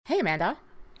Amanda.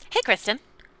 Hey, Kristen.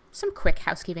 Some quick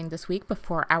housekeeping this week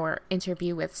before our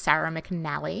interview with Sarah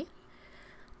McNally.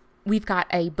 We've got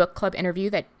a book club interview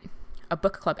a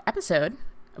book club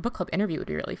interview would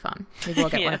be really fun. Maybe we'll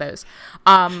get one of those.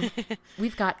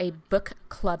 We've got a book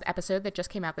club episode that just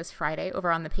came out this Friday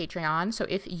over on the Patreon. So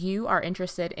if you are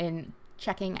interested in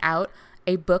checking out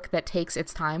a book that takes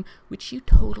its time, which you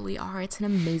totally are, it's an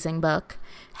amazing book,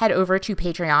 head over to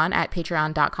Patreon at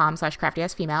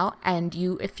patreon.com/craftyasfemale. And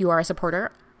if you are a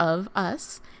supporter of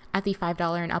us at the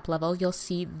 $5 and up level, you'll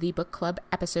see the book club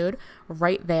episode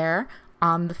right there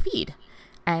on the feed.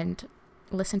 And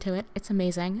listen to it. It's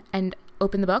amazing. And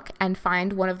open the book and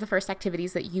find one of the first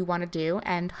activities that you want to do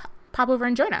and pop over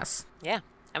and join us. Yeah.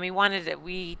 And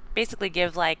we basically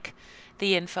give like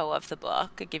the info of the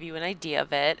book, give you an idea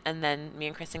of it, and then me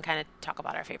and Kristen kind of talk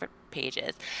about our favorite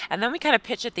pages. And then we kind of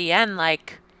pitch at the end,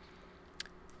 like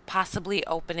possibly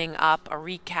opening up a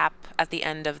recap at the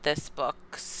end of this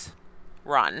book's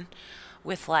run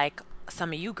with like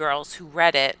some of you girls who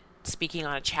read it speaking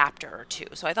on a chapter or two.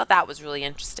 So I thought that was really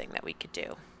interesting that we could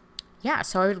do. Yeah,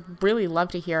 so I would really love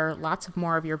to hear lots of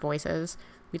more of your voices.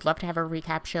 We'd love to have a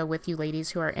recap show with you ladies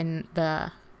who are in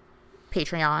the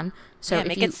Patreon. So yeah,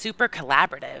 make it super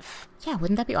collaborative. Yeah,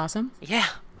 wouldn't that be awesome? Yeah,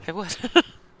 it would.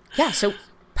 Yeah, so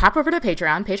pop over to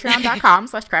Patreon,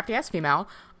 patreon.com/craftyasfemale.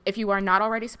 If you are not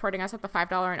already supporting us at the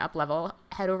 $5 and up level,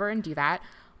 head over and do that.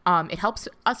 It helps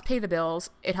us pay the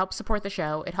bills. It helps support the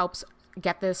show. It helps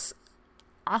get this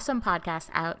awesome podcast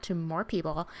out to more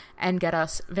people and get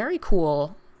us very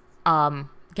cool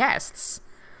guests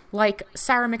like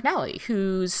Sarah McNally,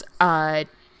 who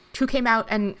came out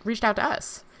and reached out to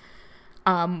us.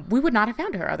 We would not have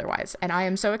found her otherwise, and I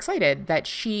am so excited that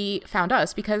she found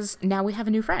us because now we have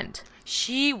a new friend.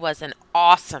 She was an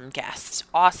awesome guest,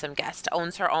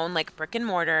 owns her own like brick and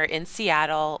mortar in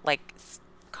Seattle, like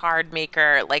card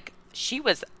maker, like she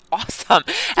was awesome.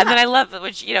 And then I love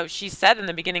what she said in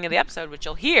the beginning of the episode, which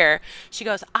you'll hear. She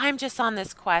goes, I'm just on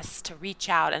this quest to reach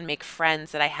out and make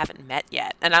friends that I haven't met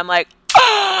yet. And I'm like,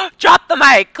 oh, drop the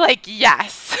mic. Like,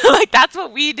 yes. Like, that's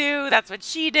what we do. That's what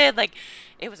she did. Like,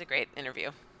 it was a great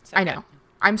interview. So I know.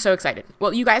 I'm so excited.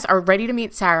 Well, you guys are ready to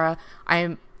meet Sarah.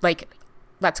 I'm like,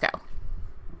 let's go.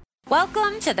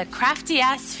 Welcome to the Crafty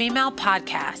Ass Female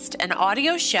Podcast, an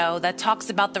audio show that talks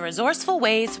about the resourceful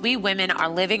ways we women are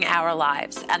living our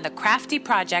lives and the crafty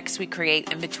projects we create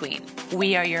in between.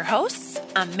 We are your hosts,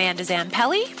 Amanda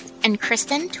Zampelli and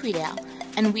Kristen Tweedale,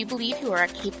 and we believe you are a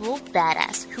capable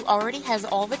badass who already has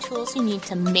all the tools you need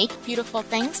to make beautiful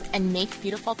things and make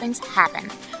beautiful things happen.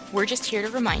 We're just here to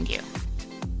remind you.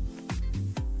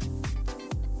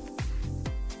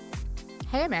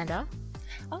 Hey, Amanda.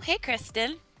 Oh, hey,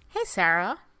 Kristen. Hey,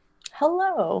 Sarah.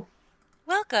 Hello.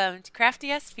 Welcome to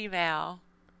Crafty Ass Female,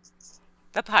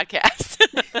 the podcast.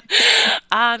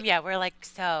 Yeah, we're like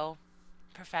so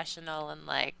professional and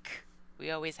like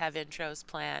we always have intros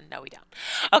planned. No, we don't.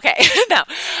 Okay, no.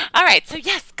 All right, so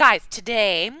yes, guys,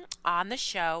 today on the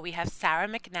show we have Sarah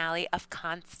McNally of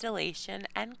Constellation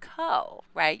 & Co.,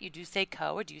 right? You do say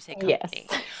co, or do you say company?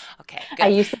 Yes. Okay, good. I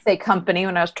used to say company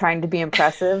when I was trying to be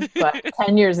impressive, but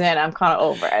 10 years in, I'm kind of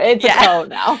over it. It's a co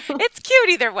now. It's cute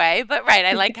either way, but right,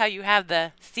 I like how you have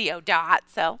the CO dot,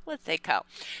 so let's say co.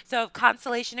 So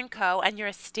Constellation & Co., and you're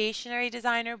a stationery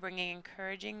designer bringing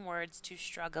encouraging words to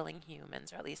struggling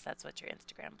humans, or at least that's what your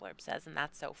Instagram blurb says, and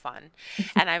that's so fun.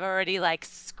 And I've already like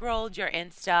scrolled your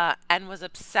Insta and was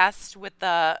obsessed with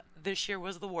the "this year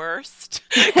was the worst"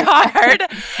 card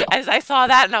as I saw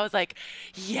that, and I was like,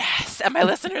 yes. And my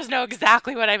listeners know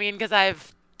exactly what I mean because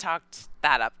I've talked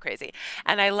that up crazy.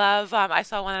 And I love, I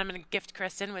saw one I'm going to gift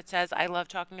Kristen, which says, I love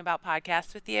talking about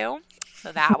podcasts with you.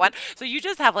 So that one. So you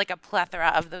just have like a plethora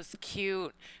of those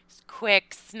cute,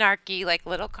 quick, snarky, like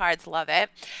little cards. Love it.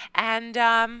 And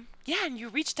yeah, and you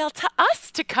reached out to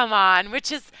us to come on,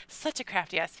 which is such a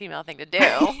crafty ass female thing to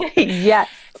do. Yes.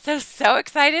 So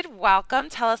excited. Welcome.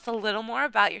 Tell us a little more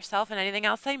about yourself and anything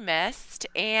else I missed.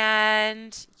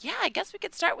 And yeah, I guess we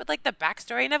could start with like the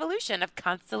backstory and evolution of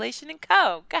Constellation &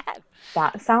 Co. Go ahead.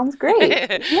 That sounds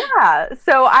great. Yeah.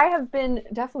 So I have been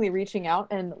definitely reaching out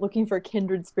and looking for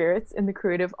kindred spirits in the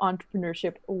creative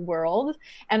entrepreneurship world.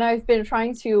 And I've been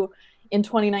trying to, in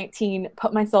 2019,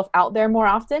 put myself out there more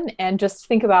often and just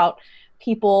think about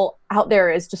people out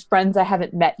there as just friends I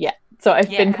haven't met yet. So I've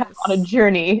been kind of on a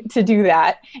journey to do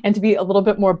that and to be a little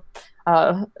bit more,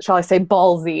 shall I say,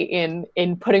 ballsy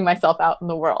in putting myself out in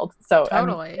the world. So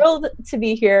Totally. I'm thrilled to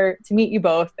be here to meet you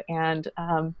both and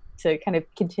to kind of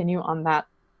continue on that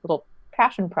little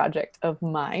passion project of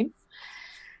mine.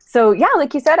 So yeah,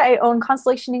 like you said, I own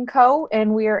Constellation & Co.,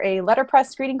 and we are a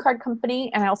letterpress greeting card company,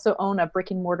 and I also own a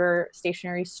brick and mortar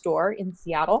stationery store in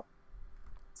Seattle.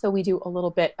 So we do a little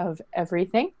bit of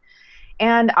everything.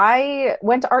 And I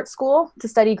went to art school to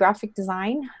study graphic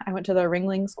design. I went to the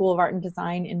Ringling School of Art and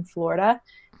Design in Florida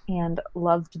and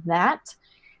loved that.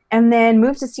 And then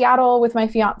moved to Seattle with my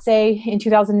fiance in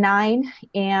 2009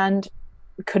 and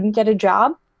couldn't get a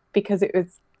job because it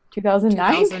was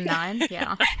 2009. 2009,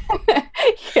 yeah.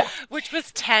 Yeah. Which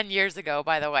was 10 years ago,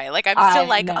 by the way. Like, I'm still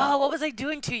like, know. oh, what was I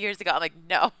doing 2 years ago? I'm like,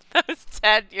 no, that was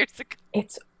 10 years ago.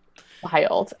 It's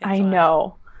wild. I wild.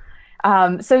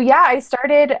 know. So yeah, I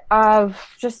started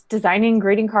just designing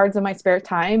greeting cards in my spare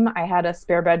time. I had a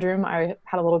spare bedroom. I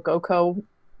had a little GoCo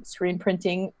screen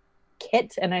printing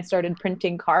kit, and I started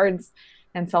printing cards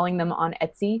and selling them on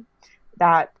Etsy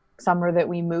that summer that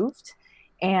we moved.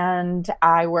 And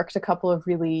I worked a couple of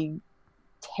really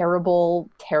terrible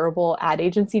ad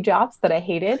agency jobs that I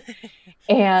hated,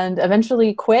 and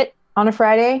eventually quit on a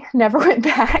Friday, never went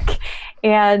back,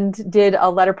 and did a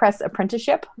letterpress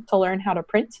apprenticeship to learn how to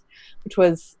print, which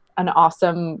was an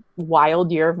awesome,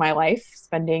 wild year of my life,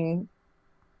 spending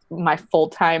my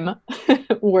full-time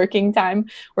working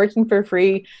for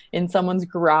free in someone's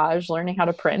garage learning how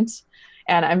to print.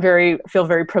 And I feel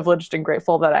very privileged and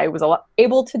grateful that I was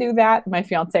able to do that. My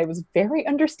fiance was very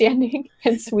understanding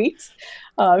and sweet.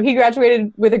 He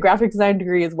graduated with a graphic design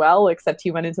degree as well, except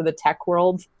he went into the tech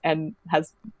world and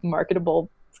has marketable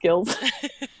skills.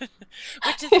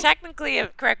 Which is technically,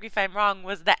 correct me if I'm wrong,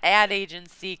 was the ad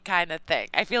agency kind of thing.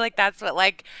 I feel like that's what,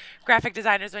 like, graphic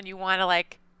designers, when you want to,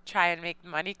 like, try and make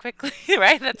money quickly,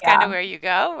 right? That's kind of where you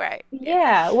go, right?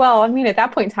 Yeah. Well, I mean, at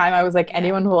that point in time, I was like,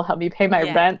 anyone who will help me pay my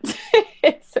rent,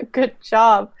 it's a good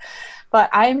job. But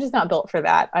I am just not built for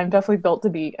that. I'm definitely built to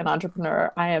be an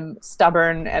entrepreneur. I am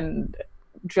stubborn and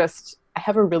I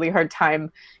have a really hard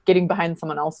time getting behind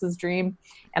someone else's dream.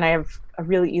 And I have a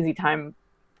really easy time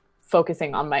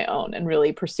focusing on my own and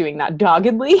really pursuing that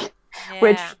doggedly,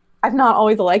 which I've not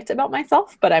always liked about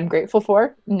myself, but I'm grateful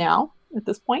for now at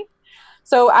this point.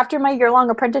 So after my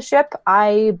year-long apprenticeship,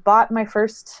 I bought my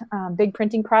first big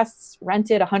printing press,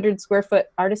 rented a 100-square-foot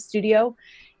artist studio,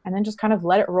 and then just kind of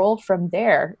let it roll from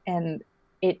there. And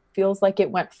it feels like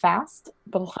it went fast,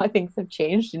 but a lot of things have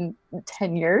changed in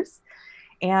 10 years.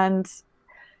 And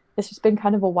it's just been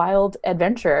kind of a wild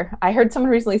adventure. I heard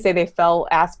someone recently say they fell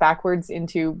ass backwards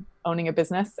into owning a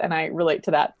business, and I relate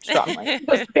to that strongly.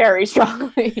 Just very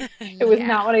strongly. It was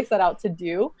not what I set out to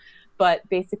do. But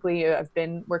basically, I've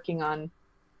been working on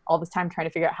all this time trying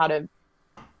to figure out how to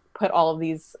put all of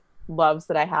these loves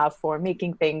that I have for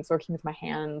making things, working with my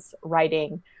hands,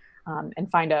 writing,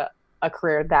 and find a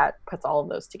career that puts all of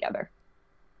those together.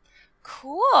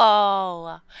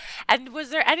 Cool. And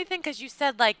was there anything, because you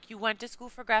said, like, you went to school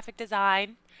for graphic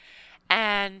design,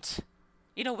 and,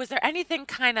 you know, was there anything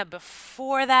kind of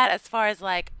before that as far as,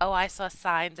 like, oh, I saw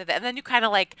signs of it, and then you kind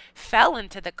of, like, fell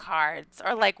into the cards,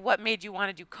 or, like, what made you want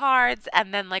to do cards,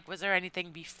 and then, like, was there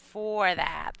anything before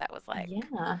that was, like,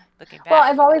 looking back? Well,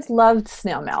 I've always loved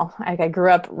snail mail. I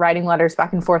grew up writing letters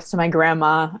back and forth to my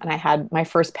grandma, and I had my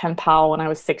first pen pal when I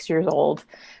was 6 years old.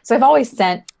 So I've always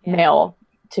sent mail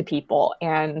to people,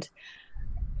 and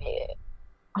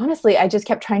honestly, I just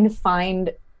kept trying to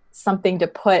find something to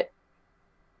put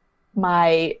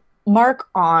my mark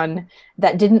on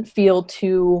that didn't feel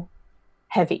too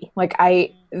heavy. Like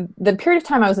the period of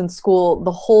time I was in school,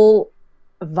 the whole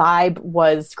vibe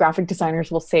was graphic designers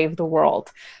will save the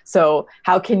world. So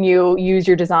how can you use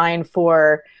your design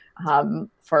for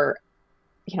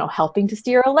helping to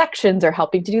steer elections or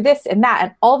helping to do this and that,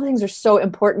 and all the things are so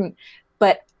important.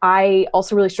 But I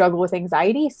also really struggle with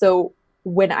anxiety. So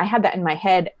when I had that in my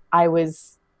head, I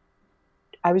was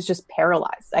just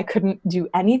paralyzed. I couldn't do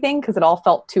anything because it all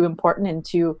felt too important and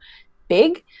too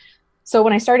big. So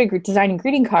when I started designing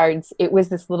greeting cards, it was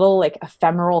this little, like,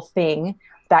 ephemeral thing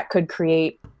that could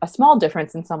create a small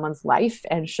difference in someone's life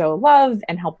and show love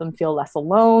and help them feel less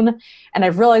alone. And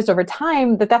I've realized over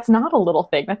time that that's not a little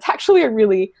thing. That's actually a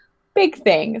really big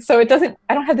thing. So I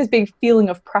don't have this big feeling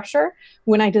of pressure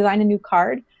when I design a new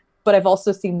card, but I've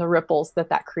also seen the ripples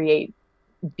that create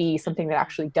be something that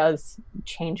actually does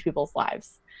change people's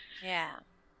lives. Yeah.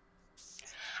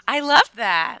 I love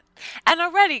that. And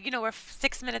already, we're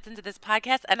 6 minutes into this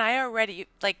podcast, and I already,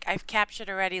 like, I've captured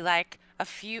already, like, a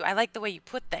few. I like the way you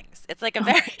put things. It's like a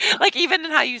very, like, even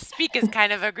in how you speak is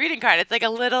kind of a greeting card. It's like a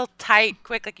little tight,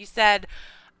 quick, like you said,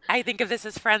 I think of this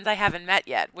as friends I haven't met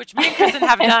yet, which me and Kristen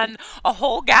have done a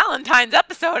whole Galentine's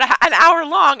episode, an hour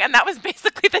long, and that was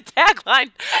basically the tagline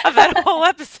of that whole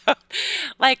episode.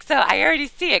 Like, so I already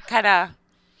see it kind of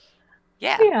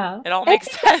Yeah. It all I makes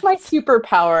think sense. that's my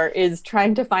superpower, is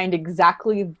trying to find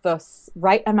exactly the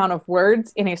right amount of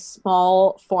words in a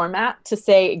small format to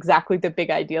say exactly the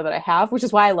big idea that I have, which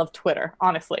is why I love Twitter.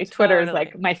 Honestly, Twitter is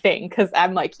like my thing, because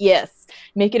I'm like, yes,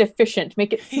 make it efficient,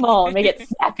 make it small, make it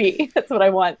snappy. That's what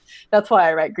I want. That's why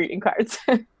I write greeting cards.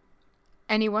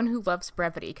 Anyone who loves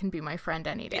brevity can be my friend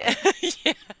any day.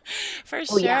 Yeah, for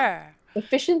sure. Yeah.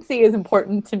 Efficiency is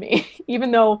important to me,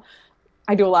 even though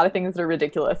I do a lot of things that are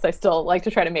ridiculous. I still like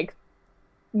to try to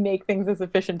make things as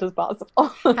efficient as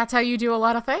possible. That's how you do a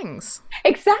lot of things.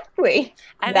 Exactly.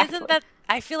 And isn't that,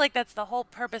 I feel like that's the whole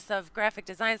purpose of graphic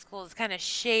design school, is kind of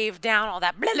shave down all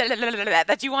that blah, blah, blah, blah, blah,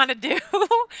 that you want to do.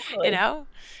 You know?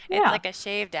 Yeah. It's like a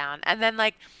shave down. And then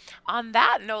like on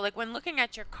that note, like when looking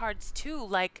at your cards too,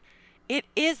 like it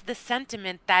is the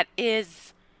sentiment that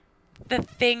is the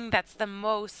thing that's the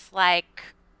most like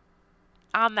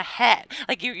on the head.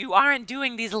 Like you aren't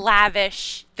doing these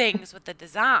lavish things with the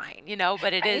design, you know,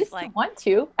 but it is like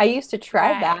I used to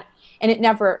try that, and it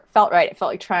never felt right. It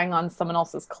felt like trying on someone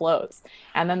else's clothes.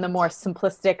 And then the more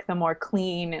simplistic, the more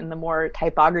clean, and the more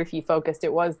typography focused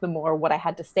it was, the more what I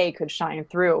had to say could shine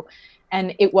through.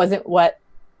 And it wasn't what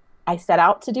I set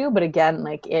out to do, but again,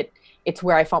 like it's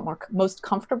where I felt most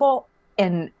comfortable,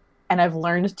 and I've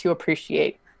learned to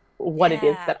appreciate what it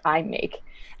is that I make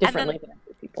differently than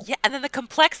people. Yeah, and then the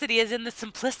complexity is in the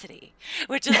simplicity,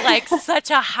 which is like such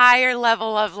a higher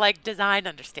level of like design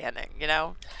understanding, you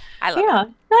know? I love it. Yeah,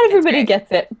 not everybody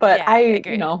gets it, but I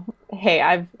you know, hey,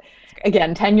 I've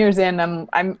again 10 years in,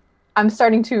 I'm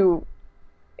starting to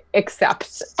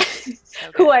accept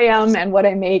who I am and what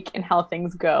I make and how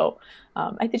things go.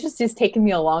 I think it's just taken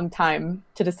me a long time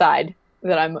to decide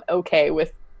that I'm okay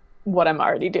with what I'm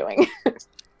already doing.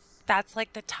 That's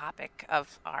like the topic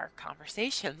of our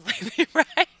conversations lately,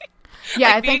 right? Yeah,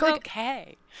 like I think like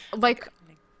okay. Like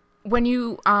when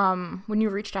you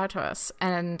reached out to us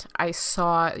and I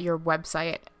saw your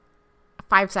website,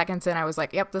 5 seconds in, I was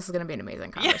like, "Yep, this is going to be an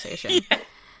amazing conversation." Yeah.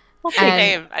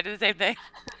 Same. I did the same thing.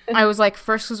 I was like,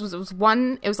 first it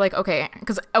was like, okay,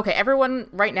 everyone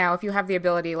right now, if you have the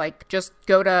ability, like just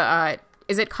go to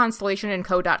is it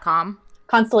constellationandco.com?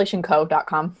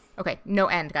 Constellationco.com. Okay, no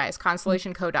end, guys.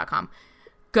 Constellationco.com.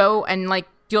 Go and like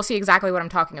you'll see exactly what I'm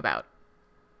talking about.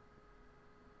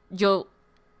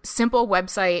 Simple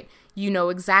website, you know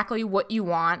exactly what you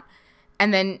want,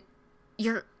 and then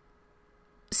your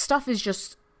stuff is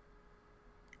just,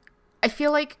 I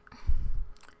feel like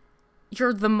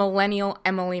you're the millennial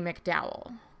Emily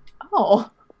McDowell.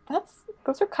 Oh,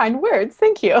 those are kind words.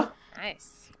 Thank you.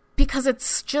 Nice. Because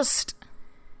it's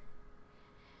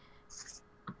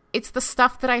the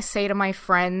stuff that I say to my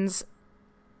friends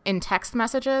in text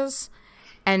messages,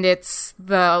 and it's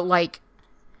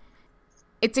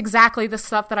exactly the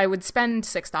stuff that I would spend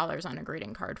 $6 on a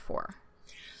greeting card for.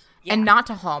 Yeah. And not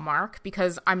to Hallmark,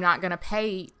 because I'm not going to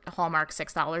pay Hallmark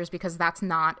 $6 because that's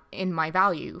not in my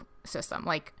value system.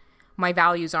 Like, my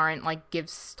values aren't like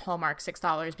gives Hallmark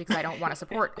 $6 because I don't want to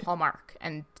support Hallmark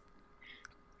and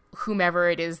whomever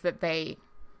it is that they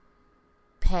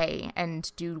pay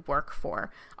and do work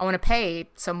for. I want to pay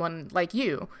someone like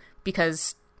you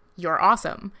because you're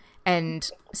awesome, and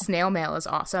snail mail is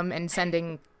awesome, and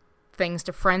sending things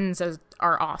to friends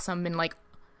are awesome. And like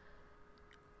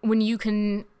when you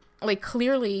can like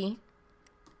clearly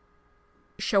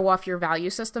show off your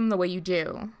value system the way you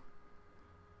do,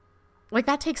 like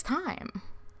that takes time.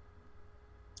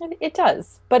 It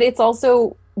does, but it's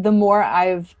also, the more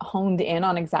I've honed in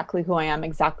on exactly who I am,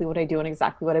 exactly what I do, and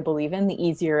exactly what I believe in, the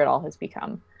easier it all has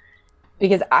become.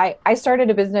 Because I started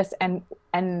a business, and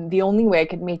the only way I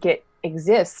could make it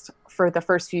exist for the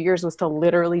first few years was to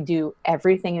literally do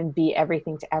everything and be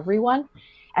everything to everyone.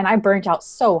 And I burnt out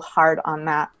so hard on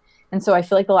that. And so I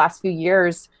feel like the last few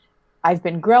years I've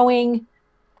been growing,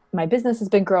 my business has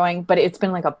been growing, but it's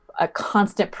been like a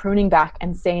constant pruning back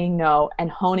and saying no and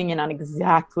honing in on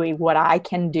exactly what I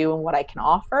can do and what I can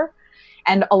offer.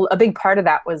 And a big part of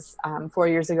that was 4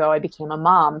 years ago, I became a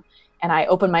mom, and I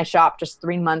opened my shop just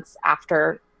 3 months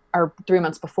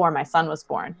before my son was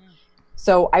born.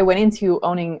 So I went into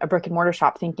owning a brick and mortar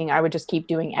shop thinking I would just keep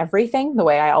doing everything the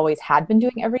way I always had been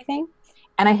doing everything.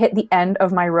 And I hit the end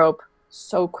of my rope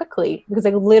so quickly because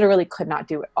I literally could not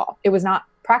do it all. It was not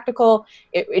practical.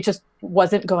 It just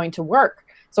wasn't going to work.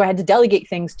 So I had to delegate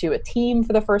things to a team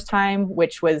for the first time,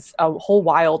 which was a whole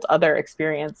wild other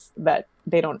experience that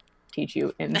they don't teach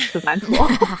you in design school.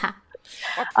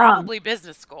 Or probably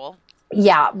business school.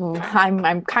 Yeah,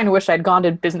 I'm kind of wish I'd gone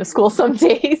to business school some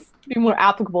days to be more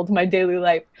applicable to my daily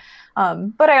life.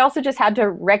 But I also just had to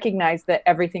recognize that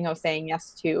everything I was saying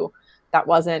yes to that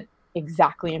wasn't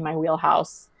exactly in my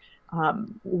wheelhouse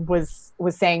was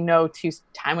saying no to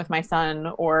time with my son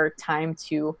or time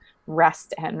to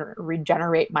rest and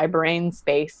regenerate my brain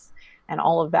space and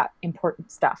all of that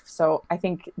important stuff. So I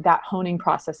think that honing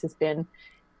process has been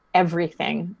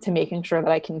everything to making sure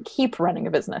that I can keep running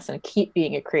a business and keep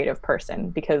being a creative person.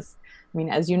 Because, I mean,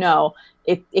 as you know,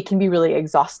 it can be really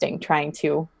exhausting trying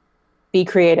to be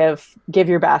creative, give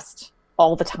your best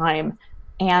all the time,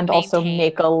 and also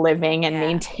make a living and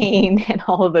maintain and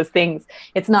all of those things.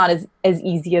 It's not as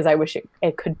easy as I wish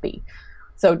it could be.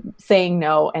 So saying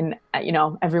no, and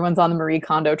everyone's on the Marie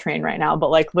Kondo train right now, but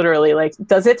like literally, like,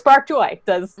 does it spark joy?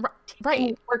 Does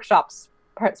workshops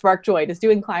spark joy? Does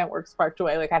doing client work spark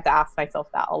joy? Like, I have to ask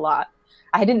myself that a lot.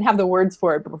 I didn't have the words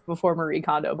for it before Marie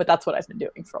Kondo, but that's what I've been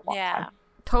doing for a long time.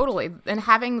 Totally. And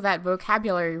having that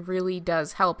vocabulary really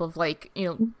does help, of like,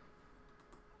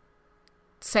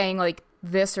 saying like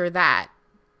this or that.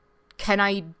 Can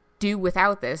I do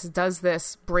without this? Does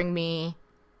this bring me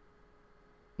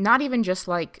not even just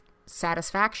like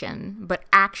satisfaction, but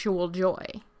actual joy?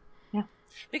 Yeah.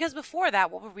 Because before that,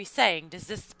 what were we saying? Does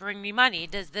this bring me money?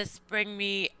 Does this bring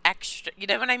me extra? You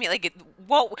know what I mean? Like,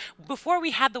 before we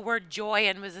had the word joy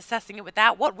and was assessing it with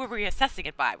that, what were we assessing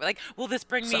it by? We're like, will this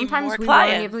bring me more clients? Sometimes we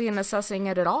weren't even assessing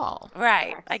it at all.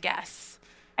 Right, I guess.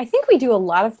 I think we do a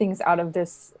lot of things out of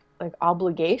this like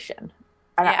obligation.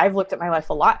 And I've looked at my life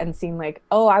a lot and seen like,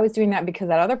 oh, I was doing that because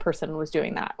that other person was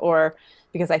doing that, or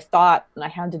because I thought I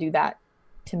had to do that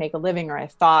to make a living, or I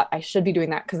thought I should be doing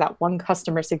that because that one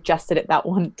customer suggested it that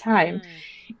one time.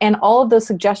 And all of those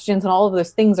suggestions and all of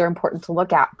those things are important to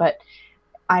look at, but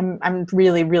I'm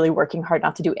really, really working hard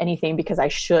not to do anything because I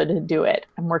should do it.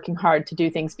 I'm working hard to do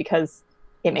things because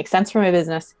it makes sense for my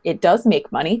business. It does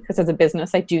make money, because as a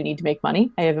business, I do need to make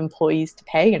money. I have employees to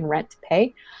pay and rent to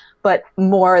pay. But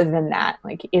more than that,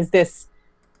 like, is this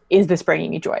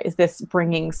bringing me joy? Is this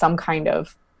bringing some kind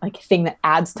of like thing that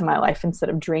adds to my life instead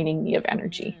of draining me of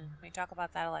energy? We talk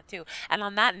about that a lot too. And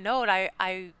on that note,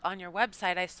 I on your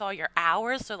website, I saw your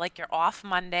hours. So like, you're off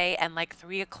Monday and like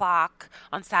 3:00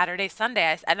 on Saturday,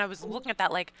 Sunday. And I was looking at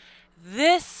that like,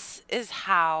 this is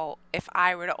how, if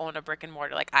I were to own a brick and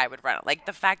mortar, like, I would run it. Like,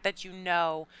 the fact that you're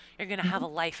going to have a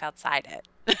life outside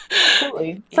it.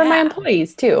 Absolutely. For my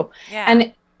employees too. Yeah.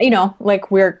 And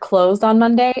like, we're closed on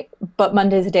Monday, but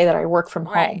Monday is a day that I work from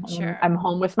home. Right, sure. I'm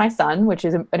home with my son, which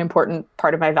is an important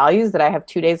part of my values, that I have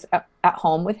 2 days at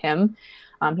home with him.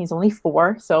 He's only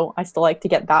 4, so I still like to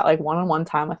get that like one-on-one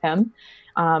time with him.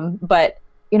 But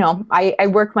I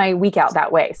work my week out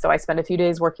that way. So I spend a few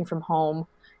days working from home,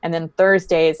 and then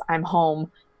Thursdays I'm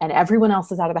home and everyone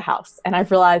else is out of the house. And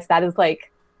I've realized that is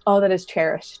like, oh, that is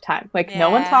cherished time. Like, no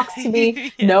one talks to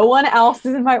me. No one else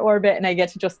is in my orbit. And I get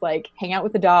to just like hang out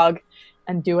with the dog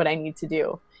and do what I need to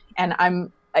do.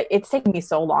 And it's taken me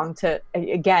so long to,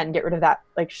 again, get rid of that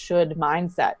like should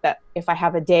mindset, that if I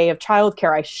have a day of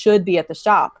childcare, I should be at the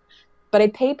shop. But I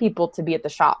pay people to be at the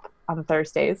shop on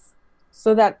Thursdays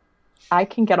so that I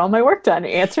can get all my work done,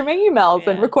 answer my emails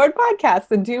and record podcasts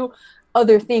and do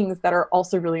other things that are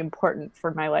also really important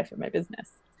for my life and my business.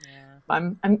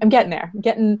 I'm getting there.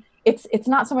 It's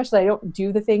not so much that I don't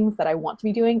do the things that I want to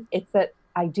be doing. It's that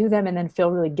I do them and then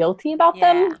feel really guilty about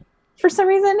them for some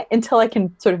reason, until I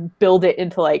can sort of build it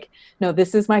into like, no,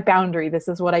 this is my boundary. This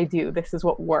is what I do. This is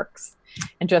what works.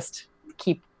 And just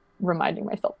keep reminding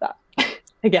myself that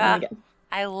again and again.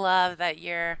 I love that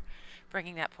you're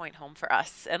bringing that point home for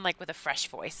us, and like with a fresh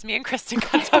voice. Me and Kristen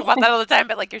kind of talk about that all the time,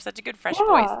 but like, you're such a good fresh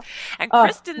voice. And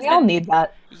Kristen's we all need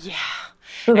that. Yeah.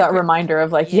 So that reminder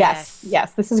of like, yes,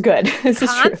 this is good. This is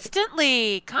true.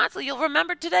 Constantly. You'll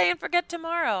remember today and forget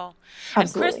tomorrow.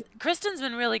 Absolutely. And Kristen's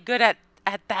been really good at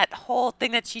that whole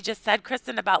thing that she just said,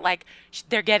 Kristen, about like,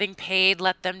 they're getting paid,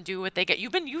 let them do what they get.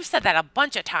 You've said that a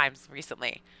bunch of times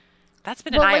recently. That's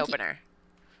been an eye-opener.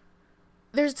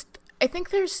 I think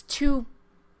there's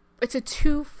it's a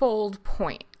twofold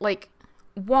point. Like,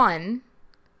 one,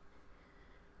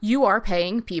 you are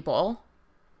paying people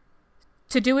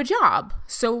to do a job.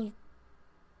 So,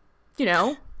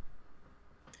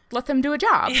 let them do a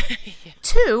job.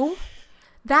 2,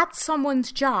 that's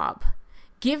someone's job.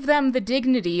 Give them the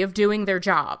dignity of doing their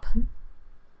job.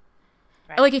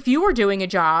 Right. Like, if you were doing a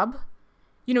job,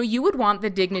 you would want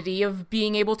the dignity of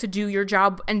being able to do your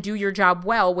job and do your job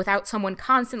well without someone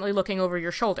constantly looking over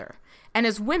your shoulder. And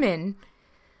as women,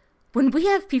 when we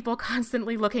have people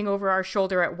constantly looking over our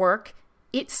shoulder at work,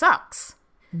 it sucks.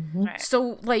 Mm-hmm. Right.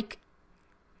 So, like,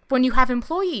 when you have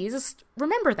employees,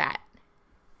 remember that.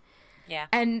 Yeah.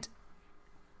 And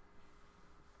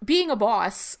being a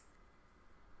boss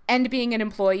and being an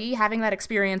employee, having that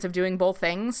experience of doing both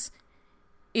things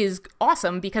is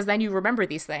awesome, because then you remember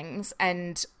these things.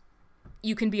 And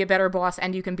you can be a better boss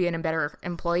and you can be a better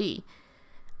employee.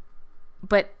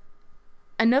 But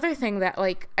another thing that,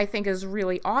 like, I think is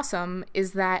really awesome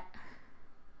is that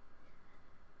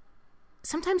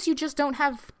sometimes you just don't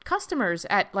have customers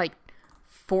at like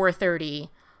 4:30.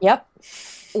 Yep.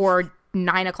 Or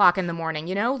 9 o'clock in the morning,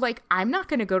 you know? Like, I'm not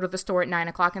going to go to the store at 9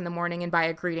 o'clock in the morning and buy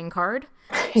a greeting card.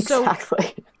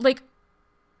 Exactly. So, like,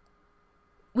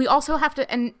 we also have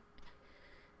to, and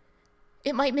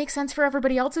it might make sense for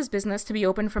everybody else's business to be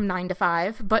open from 9 to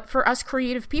 5, but for us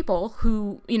creative people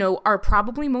who, you know, are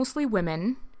probably mostly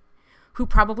women, who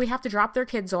probably have to drop their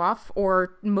kids off,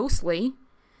 or mostly,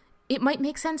 it might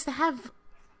make sense to have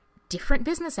different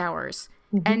business hours.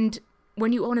 Mm-hmm. And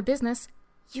when you own a business,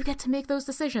 you get to make those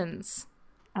decisions.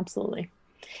 Absolutely.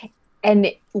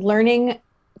 And learning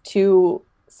to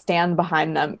stand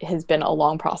behind them has been a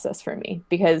long process for me,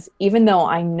 because even though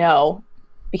I know,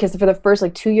 because for the first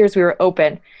like 2 years we were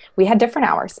open, we had different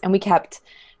hours and we kept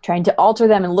trying to alter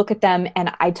them and look at them.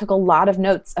 And I took a lot of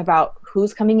notes about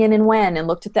who's coming in and when, and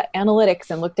looked at the analytics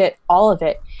and looked at all of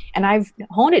it. And I've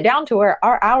honed it down to where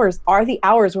our hours are the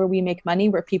hours where we make money,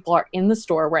 where people are in the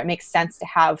store, where it makes sense to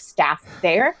have staff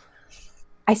there.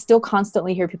 I still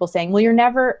constantly hear people saying, well, you're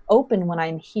never open when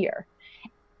I'm here.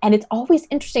 And it's always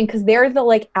interesting because they're the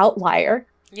like outlier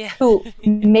who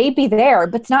may be there,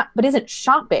 but isn't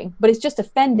shopping, but is just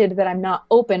offended that I'm not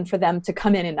open for them to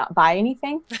come in and not buy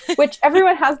anything, which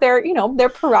everyone has their, you know, their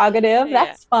prerogative.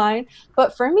 That's fine.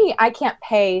 But for me, I can't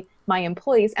pay my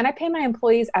employees, and I pay my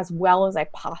employees as well as I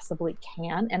possibly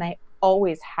can. And I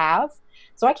always have.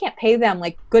 So I can't pay them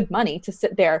like good money to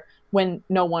sit there when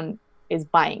no one is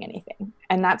buying anything.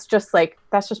 And that's just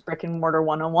brick and mortar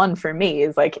 101 for me,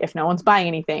 is like, if no one's buying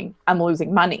anything, I'm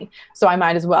losing money. So I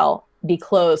might as well be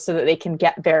closed so that they can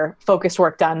get their focused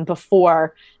work done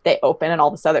before they open and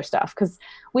all this other stuff. Because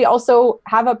we also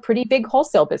have a pretty big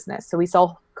wholesale business. So we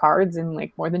sell cards in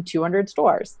like more than 200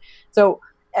 stores. So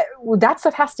that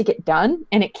stuff has to get done,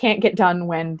 and it can't get done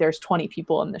when there's 20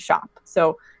 people in the shop.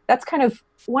 So that's kind of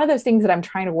one of those things that I'm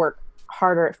trying to work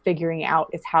harder at figuring out,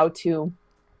 is how to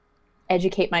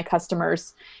educate my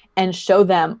customers and show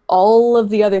them all of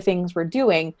the other things we're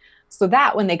doing, so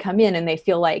that when they come in and they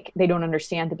feel like they don't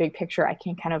understand the big picture, I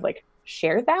can kind of like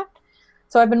share that.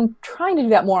 So I've been trying to do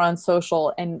that more on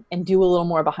social and do a little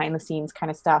more behind the scenes kind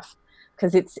of stuff,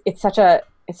 because it's such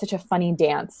a funny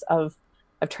dance of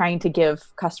trying to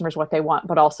give customers what they want,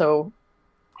 but also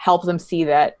help them see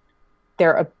that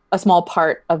they're a small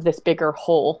part of this bigger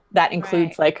whole that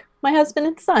includes like my husband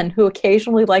and son, who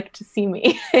occasionally like to see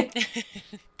me.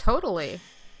 Totally.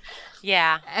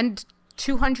 Yeah. And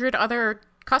 200 other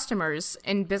customers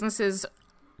in businesses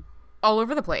all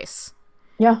over the place.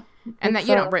 Yeah. And that,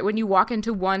 you know, right when you walk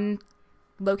into one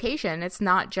location, it's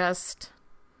not just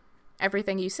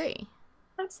everything you see.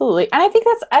 Absolutely. And I think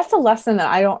that's a lesson that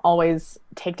I don't always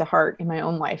take to heart in my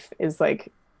own life, is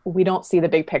like, we don't see the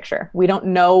big picture. We don't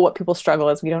know what people's struggle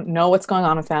is. We don't know what's going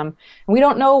on with them. And we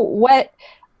don't know what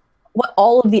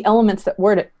all of the elements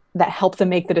that help them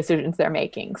make the decisions they're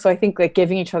making. So I think like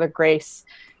giving each other grace,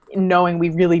 knowing we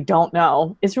really don't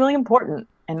know, is really important.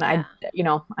 And I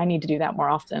need to do that more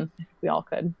often. I think we all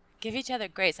could. Give each other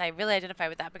grace. I really identify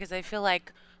with that, because I feel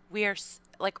like we are,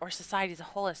 like, our society as a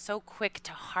whole is so quick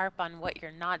to harp on what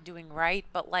you're not doing right,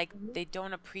 but like they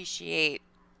don't appreciate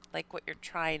like what you're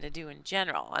trying to do in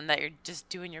general, and that you're just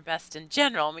doing your best in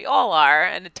general. And we all are,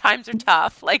 and the times are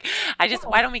tough. Like,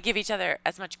 why don't we give each other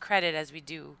as much credit as we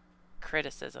do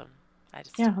criticism?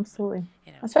 Yeah, absolutely.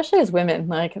 You know. Especially as women,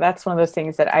 like that's one of those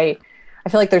things that I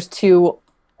feel like there's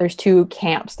two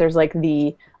camps. There's like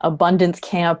the abundance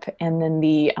camp, and then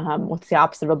the what's the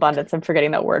opposite of abundance? I'm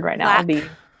forgetting that word right now. There's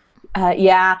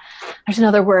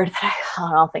another word that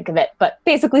I'll think of it, but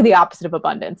basically the opposite of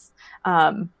abundance.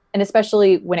 And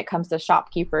especially when it comes to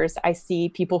shopkeepers, I see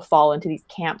people fall into these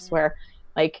camps where,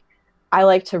 like, I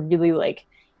like to really like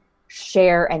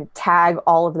share and tag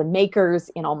all of the makers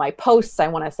in all my posts. I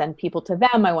want to send people to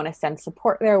them. I want to send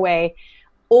support their way.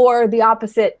 Or the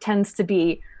opposite tends to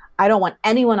be, I don't want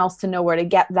anyone else to know where to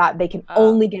get that. They can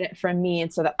only get it from me,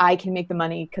 and so that I can make the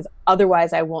money, because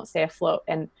otherwise I won't stay afloat.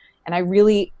 And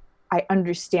I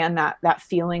understand that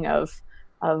feeling of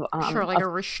sure, like a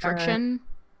restriction.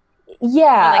 Yeah,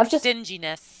 or like of just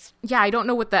stinginess. Yeah, I don't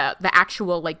know what the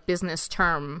actual like business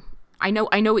term. I know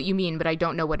what you mean, but I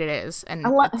don't know what it is. And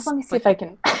let me see if I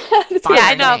can. Yeah,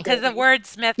 I know, because the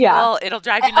wordsmith it'll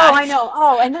drive you nuts. Oh, I know.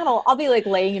 Oh, and I'll be like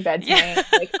laying in bed tonight,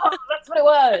 like, oh, that's what it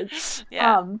was.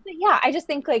 Yeah. I just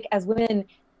think like as women,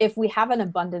 if we have an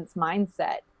abundance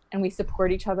mindset and we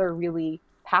support each other really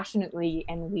passionately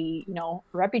and we,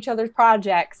 rep each other's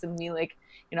projects and we like,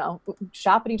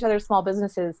 shop at each other's small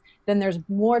businesses, then there's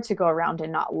more to go around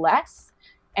and not less.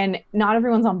 And not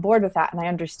everyone's on board with that. And I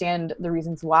understand the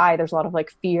reasons why. There's a lot of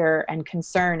like fear and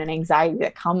concern and anxiety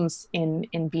that comes in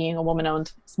being a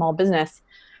woman-owned small business.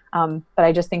 But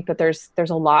I just think that there's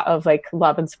a lot of like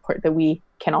love and support that we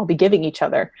can all be giving each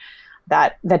other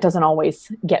that doesn't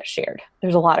always get shared.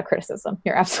 There's a lot of criticism.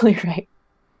 You're absolutely right.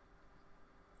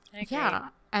 Yeah.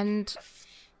 And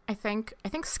I think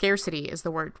scarcity is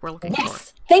the word we're looking for.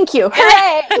 Thank you.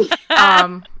 Hooray!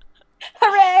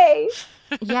 Hooray!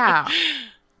 Yeah.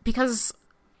 Because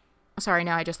sorry,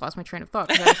 now I just lost my train of thought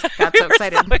because I got so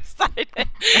excited. So excited. I got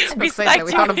so excited that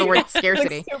we thought of the word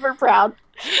scarcity. I'm super proud.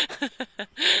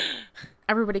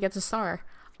 Everybody gets a star.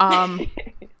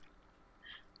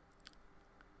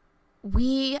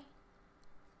 We've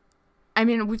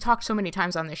talked so many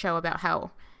times on the show about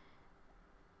how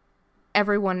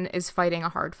everyone is fighting a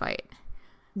hard fight.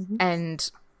 Mm-hmm.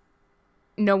 And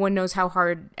no one knows how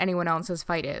hard anyone else's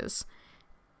fight is.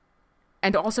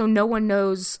 And also no one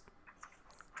knows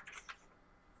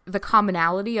the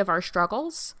commonality of our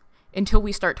struggles until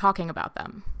we start talking about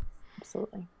them.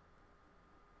 Absolutely.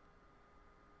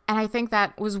 And I think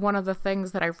that was one of the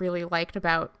things that I really liked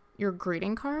about your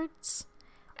greeting cards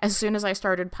as soon as I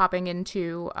started popping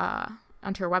onto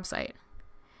your website.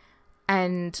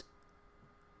 And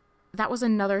that was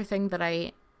another thing that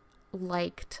I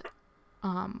liked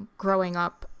growing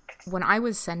up when I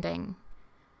was sending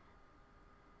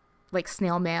like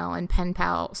snail mail and pen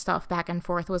pal stuff back and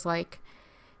forth, was like,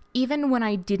 even when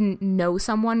I didn't know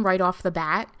someone right off the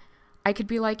bat, I could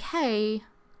be like, hey,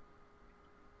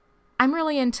 I'm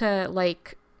really into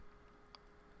like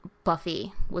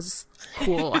Buffy was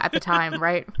cool at the time,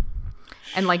 right?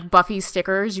 And like Buffy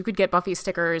stickers, you could get Buffy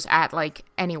stickers at like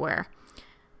anywhere.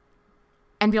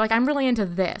 And be like, I'm really into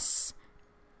this.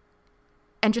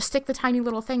 And just stick the tiny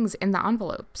little things in the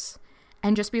envelopes.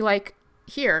 And just be like,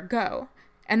 here, go.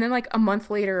 And then like a month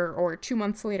later or 2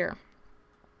 months later,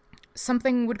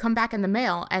 something would come back in the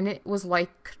mail and it was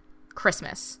like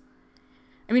Christmas.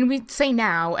 I mean, we say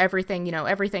now everything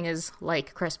is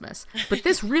like Christmas. But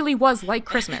this really was like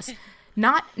Christmas.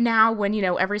 Not now when,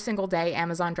 every single day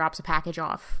Amazon drops a package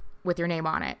off with your name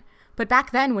on it. But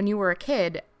back then when you were a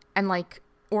kid and like,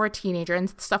 or a teenager, and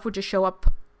stuff would just show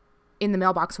up in the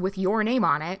mailbox with your name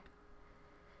on it,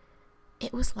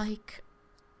 it was like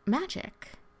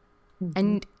magic. Mm-hmm.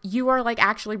 And you are like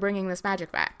actually bringing this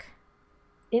magic back.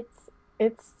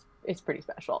 It's pretty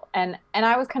special. And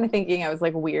I was kind of thinking, I was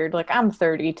like, weird, like I'm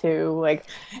 32, like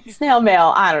snail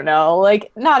mail, I don't know,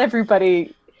 like not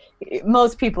everybody,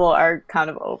 most people are kind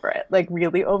of over it, like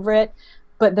really over it.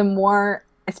 But the more,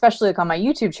 especially like on my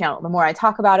YouTube channel, the more I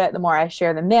talk about it, the more I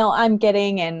share the mail I'm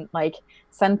getting and like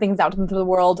send things out into the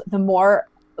world, the more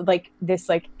like this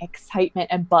like excitement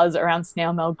and buzz around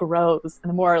snail mail grows, and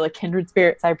the more like kindred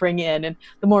spirits I bring in, and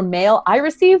the more mail I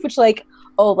receive, which like,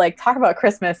 oh, like talk about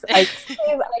Christmas. I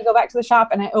go back to the shop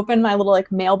and I open my little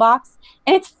like mailbox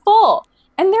and it's full,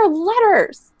 and they're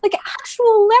letters, like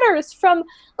actual letters from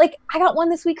like, I got one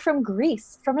this week from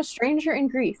Greece, from a stranger in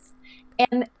Greece,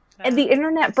 and the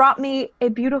internet brought me a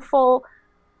beautiful,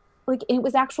 like it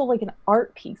was actual like an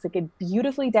art piece, like a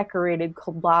beautifully decorated,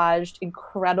 collaged,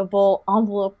 incredible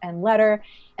envelope and letter,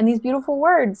 and these beautiful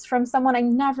words from someone I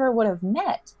never would have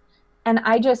met. And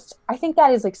I think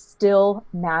that is like still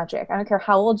magic. I don't care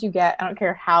how old you get. I don't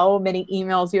care how many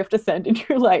emails you have to send in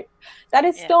your life. That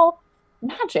is still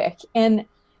magic. And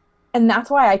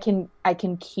that's why I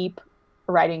can keep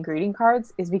writing greeting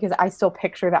cards, is because I still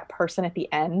picture that person at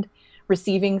the end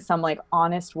receiving some like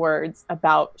honest words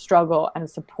about struggle and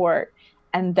support,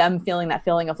 and them feeling that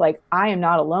feeling of like, I am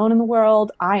not alone in the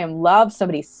world. I am loved.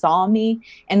 Somebody saw me.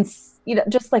 And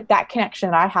just like that connection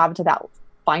that I have to that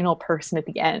final person at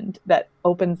the end that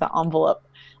opens the envelope,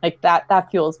 like that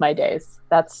fuels my days.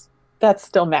 That's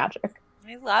still magic.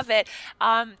 I love it.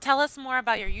 Tell us more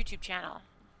about your YouTube channel.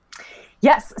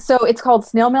 Yes, so it's called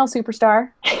Snail Mail Superstar.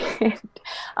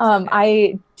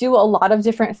 I do a lot of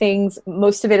different things.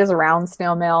 Most of it is around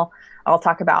snail mail. I'll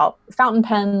talk about fountain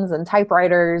pens and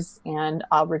typewriters, and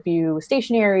I'll review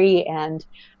stationery, and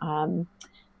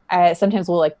sometimes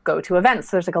we'll like go to events.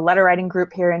 So there's like a letter writing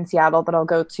group here in Seattle that I'll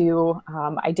go to.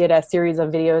 I did a series of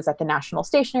videos at the National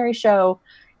Stationery Show,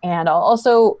 and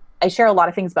I share a lot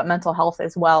of things about mental health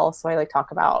as well. So I like talk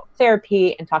about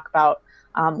therapy and talk about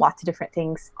lots of different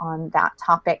things on that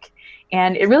topic.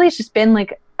 And it really has just been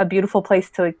like a beautiful place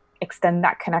to extend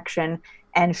that connection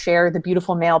and share the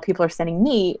beautiful mail people are sending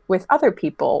me with other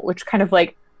people, which kind of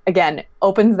like, again,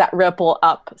 opens that ripple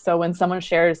up. So when someone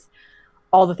shares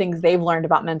all the things they've learned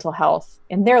about mental health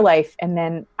in their life, and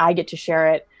then I get to share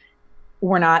it.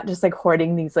 We're not just like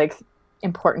hoarding these like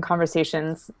important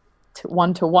conversations to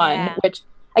one, which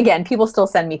again, people still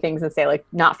send me things and say like,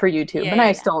 not for YouTube, and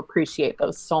I still appreciate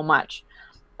those so much.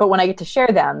 But when I get to share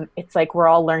them, it's like we're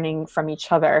all learning from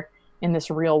each other in this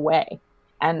real way.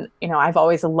 And, you know, I've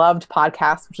always loved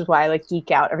podcasts, which is why I like geek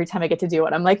out every time I get to do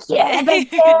it. I'm like, yeah,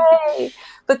 yay!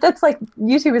 But that's like,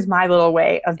 YouTube is my little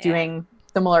way of doing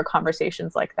similar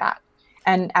conversations like that.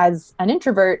 And as an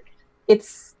introvert,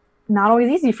 it's not always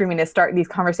easy for me to start these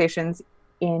conversations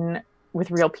with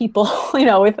real people, you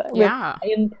know, with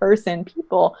in-person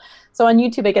people. So on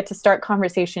YouTube, I get to start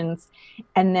conversations,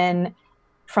 and then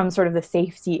from sort of the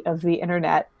safety of the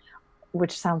internet,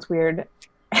 which sounds weird.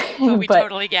 But we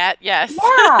totally get, yes. Yeah,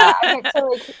 I get to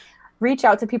like reach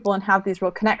out to people and have these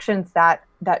real connections that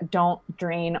don't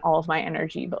drain all of my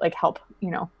energy, but like help, you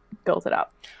know, build it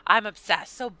up. I'm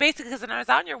obsessed. So basically, because when I was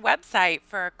on your website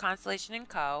for Constellation &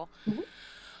 Co.,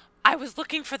 I was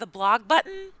looking for the blog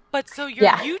button, but so your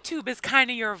YouTube is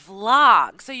kind of your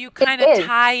vlog. So you kind of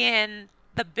tie in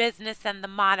the business and the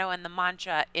motto and the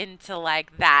mantra into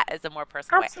like that as a more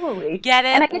personal way. Absolutely. Get it,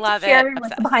 and I get love to share, it.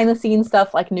 like, the behind the scenes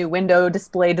stuff, like new window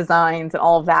display designs and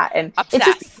all of that. And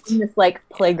obsessed. It's just this like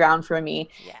playground for me.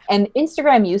 Yeah. And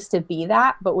Instagram used to be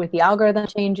that, but with the algorithm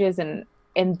changes and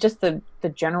just the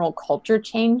general culture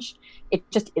change, it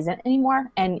just isn't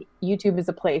anymore. And YouTube is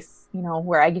a place, you know,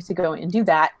 where I get to go and do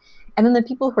that. And then the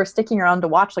people who are sticking around to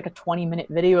watch like a 20-minute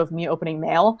video of me opening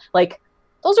mail, like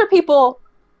those are people,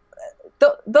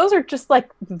 those are just like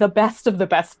the best of the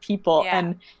best people.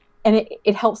 And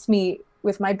it helps me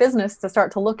with my business to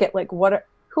start to look at like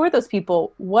who are those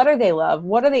people? What are they love?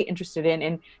 What are they interested in?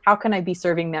 And how can I be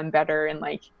serving them better and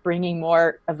like bringing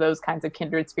more of those kinds of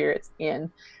kindred spirits in?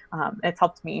 It's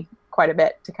helped me quite a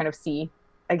bit to kind of see,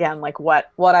 again, like what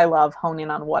I love, hone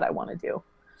in on what I want to do.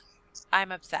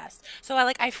 I'm obsessed. So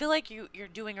I feel like you're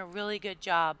doing a really good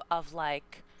job of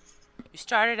like, you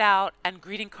started out and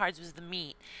greeting cards was the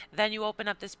meat. Then you open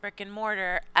up this brick and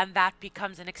mortar and that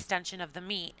becomes an extension of the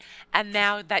meat. And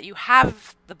now that you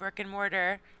have the brick and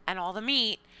mortar and all the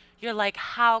meat, you're like,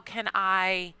 how can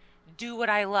I do what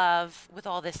I love with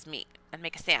all this meat and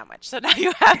make a sandwich? So now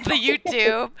you have the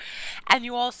YouTube and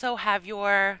you also have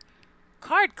your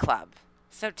card club.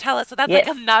 So tell us, so that's like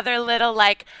another little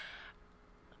like,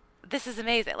 this is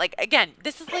amazing. Like, again,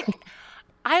 this is like,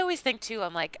 I always think too,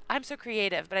 I'm like, I'm so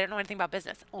creative, but I don't know anything about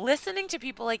business. Listening to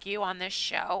people like you on this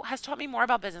show has taught me more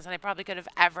about business than I probably could have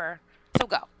ever. So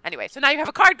go. Anyway, so now you have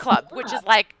a card club, which is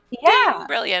like, ding,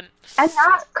 brilliant. And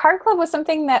that card club was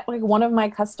something that like one of my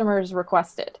customers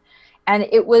requested. And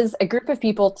it was a group of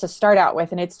people to start out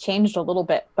with, and it's changed a little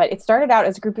bit, but it started out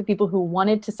as a group of people who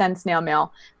wanted to send snail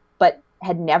mail, but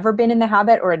had never been in the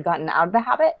habit or had gotten out of the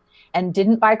habit and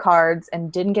didn't buy cards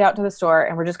and didn't get out to the store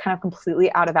and were just kind of completely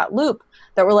out of that loop,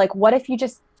 that were like, what if you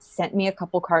just sent me a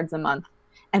couple cards a month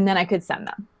and then I could send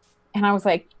them? And I was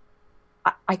like,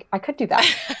 I could do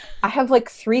that. I have like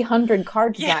 300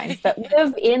 card designs that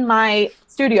live in my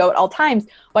studio at all times.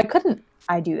 Why couldn't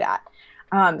I do that?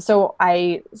 So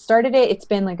I started it. It's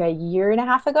been like a year and a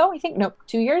half ago, I think. Nope,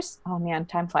 2 years. Oh man,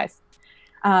 time flies.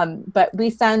 But we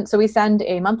send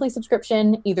a monthly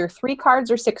subscription, either 3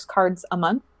 cards or 6 cards a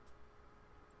month.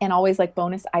 And always like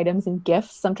bonus items and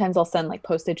gifts. Sometimes I'll send like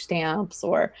postage stamps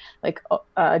or like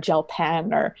a gel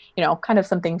pen or, you know, kind of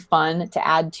something fun to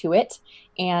add to it.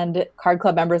 And Card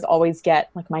Club members always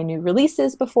get like my new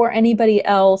releases before anybody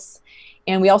else.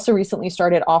 And we also recently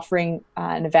started offering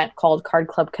an event called Card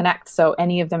Club Connect. So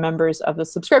any of the members of the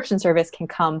subscription service can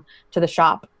come to the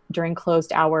shop during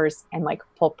closed hours and like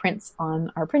pull prints on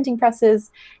our printing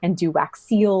presses and do wax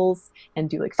seals and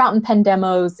do like fountain pen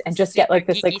demos and just get like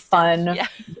this like fun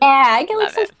I get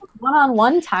like some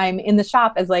one-on-one time in the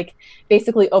shop as like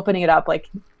basically opening it up like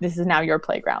this is now your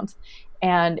playground.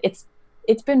 And it's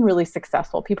been really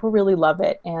successful. People really love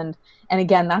it. And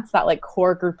again, that's that like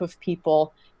core group of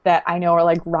people that I know are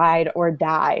like ride or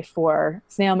die for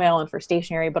snail mail and for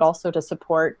stationery, but also to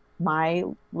support my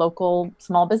local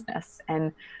small business.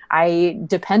 And I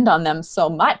depend on them so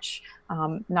much,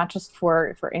 not just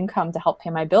for income to help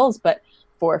pay my bills, but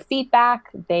for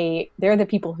feedback. They're the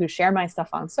people who share my stuff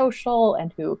on social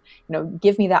and who, you know,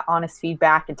 give me that honest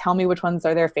feedback and tell me which ones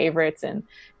are their favorites and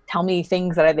tell me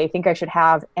things that they think I should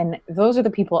have. And those are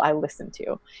the people I listen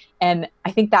to. And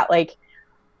I think that like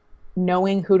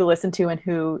knowing who to listen to and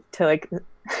who to like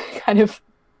kind of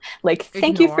like ignore.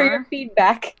 Thank you for your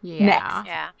feedback. Next.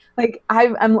 Yeah. Like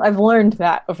I've learned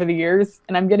that over the years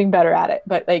and I'm getting better at it.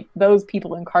 But like those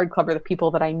people in Card Club are the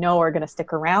people that I know are going to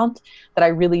stick around, that I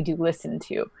really do listen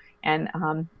to. And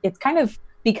it's kind of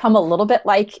become a little bit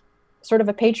like sort of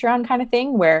a Patreon kind of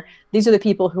thing, where these are the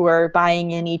people who are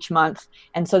buying in each month.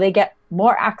 And so they get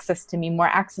more access to me, more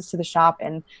access to the shop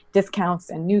and discounts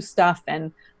and new stuff,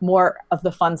 and more of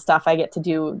the fun stuff I get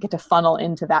to funnel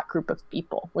into that group of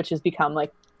people, which has become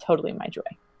like totally my joy.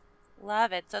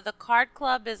 Love it. So the card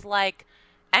club is like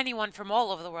anyone from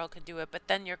all over the world can do it, but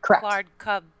then your Correct.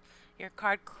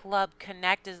 Card Club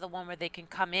Connect is the one where they can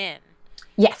come in.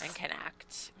 Yes. And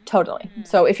connect. Totally.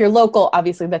 So if you're local,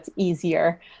 obviously that's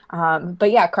easier.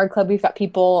 But yeah, Card Club, we've got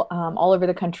people all over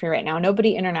the country right now.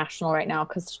 Nobody international right now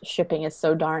because shipping is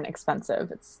so darn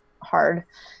expensive. It's hard.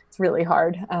 It's really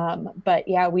hard. But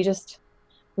yeah, we just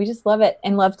love it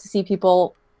and love to see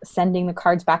people sending the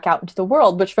cards back out into the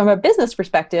world, which from a business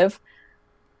perspective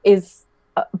is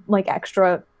like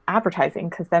extra advertising,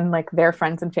 because then like their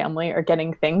friends and family are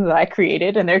getting things that I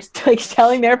created and they're like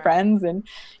telling their friends, and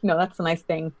that's the nice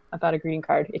thing about a greeting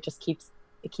card. It just keeps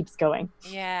going.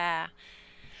 Yeah.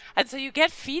 And so you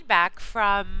get feedback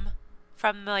from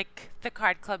like the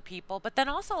card club people, but then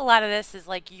also a lot of this is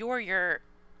like you're your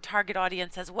target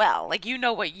audience as well. Like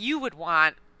what you would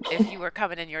want if you were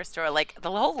coming in your store, like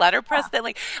the whole letterpress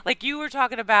thing, like you were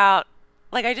talking about.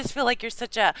 Like, I just feel like you're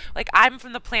such a, like, I'm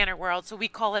from the planner world, so we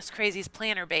call us crazies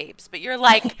planner babes. But you're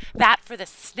like that for the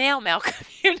snail mail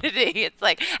community. It's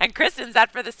like, and Kristen's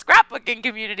that for the scrapbooking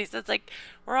community. So it's like,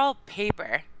 we're all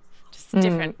paper, just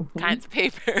different kinds of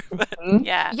paper. But,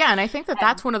 yeah. Yeah, and I think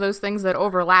that's one of those things that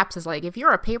overlaps is like, if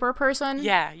you're a paper person.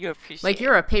 Yeah, you appreciate like,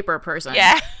 you're a paper person.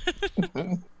 Yeah.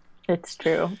 It's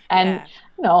true. And,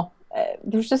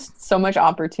 there's just so much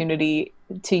opportunity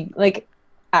to, like,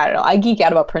 I don't know, I geek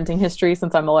out about printing history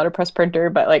since I'm a letterpress printer,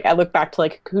 but like I look back to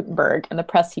like Gutenberg and the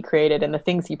press he created and the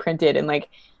things he printed, and like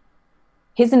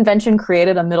his invention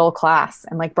created a middle class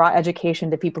and like brought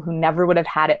education to people who never would have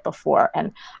had it before.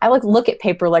 And I like look at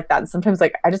paper like that, and sometimes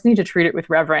like I just need to treat it with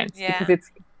reverence because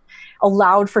it's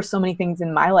allowed for so many things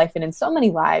in my life and in so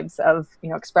many lives of,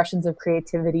 expressions of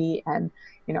creativity and,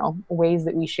 ways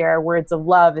that we share words of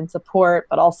love and support,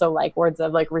 but also like words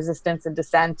of like resistance and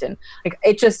dissent. And like,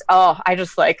 it just, I'm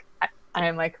like,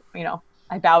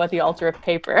 I bow at the altar of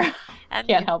paper. And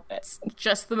can't help it. It's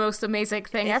just the most amazing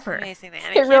thing ever. Amazing thing.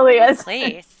 And it really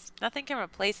is. Nothing can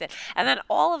replace it. And then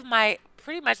all of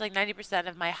pretty much like 90%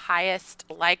 of my highest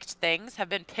liked things have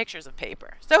been pictures of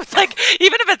paper. So it's like,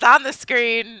 even if it's on the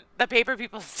screen, the paper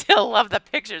people still love the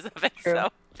pictures of it. True. So.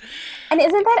 And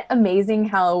isn't that amazing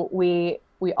how we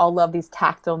all love these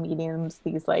tactile mediums,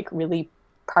 these like really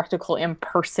practical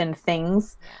in-person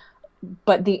things,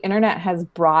 but the internet has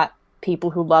brought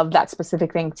people who love that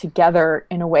specific thing together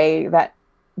in a way that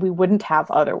we wouldn't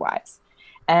have otherwise.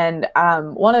 And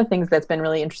one of the things that's been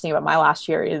really interesting about my last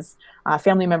year is a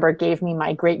family member gave me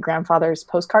my great-grandfather's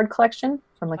postcard collection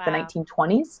from like the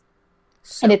 1920s.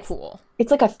 So and it's cool. It's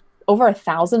like over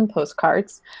 1,000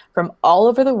 postcards from all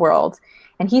over the world.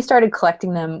 And he started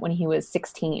collecting them when he was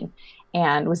 16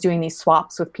 and was doing these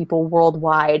swaps with people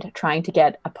worldwide, trying to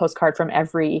get a postcard from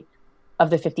every of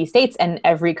the 50 states and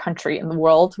every country in the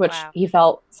world, which he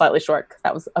felt slightly short because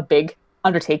that was a big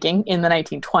undertaking in the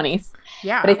 1920s.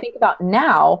 Yeah. But I think about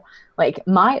now, like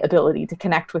my ability to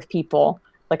connect with people,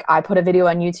 like I put a video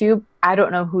on YouTube, I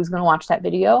don't know who's going to watch that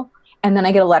video. And then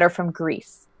I get a letter from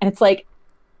Greece and it's like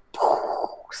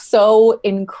so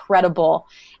incredible.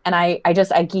 And I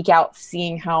geek out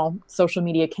seeing how social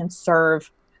media can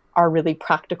serve our really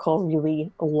practical,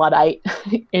 really Luddite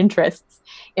interests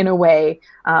in a way.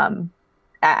 I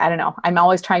don't know. I'm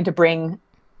always trying to bring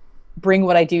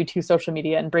what I do to social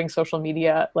media and bring social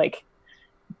media like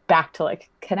back to like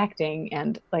connecting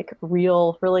and like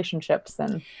real relationships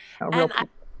and real people.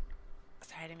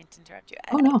 Sorry, I didn't mean to interrupt you.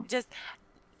 Oh, no. Just,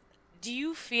 do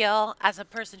you feel, as a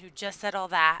person who just said all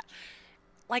that,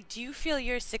 like, do you feel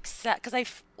your success? Because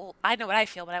I know what I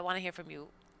feel, but I want to hear from you.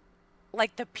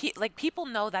 Like people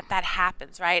know that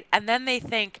happens, right? And then they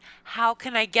think, how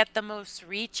can I get the most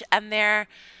reach? And their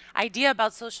idea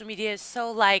about social media is so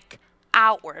like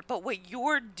outward. But what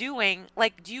you're doing,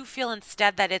 like, do you feel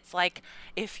instead that it's like,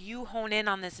 if you hone in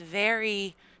on this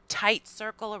very tight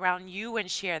circle around you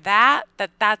and share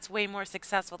that's way more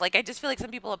successful? Like, I just feel like some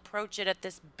people approach it at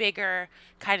this bigger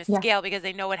kind of scale because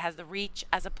they know it has the reach,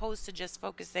 as opposed to just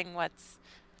focusing what's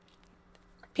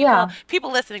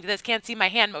People listening to this can't see my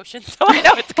hand motion, so I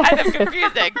know it's kind of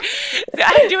confusing. So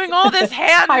I'm doing all this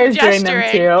hand I was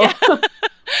gesturing. Doing them too.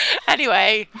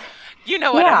 Anyway, you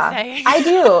know what I'm saying. I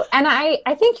do. And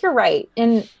I think you're right.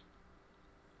 And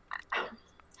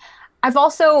I've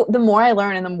also, the more I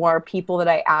learn and the more people that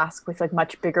I ask with like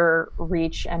much bigger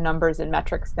reach and numbers and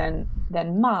metrics than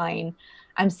mine,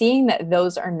 I'm seeing that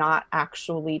those are not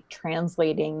actually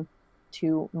translating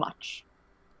to much.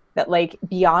 that like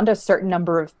beyond a certain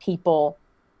number of people,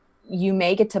 you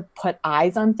may get to put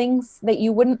eyes on things that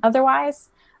you wouldn't otherwise.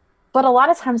 But a lot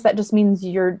of times that just means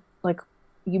you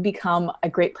become a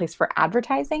great place for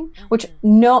advertising, which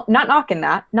not knocking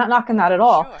that at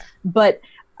all. Sure. But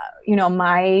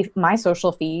my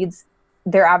social feeds,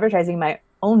 they're advertising my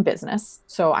own business.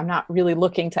 So I'm not really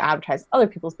looking to advertise other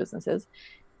people's businesses.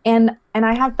 And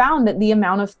I have found that the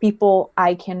amount of people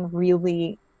I can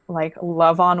really like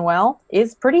love on well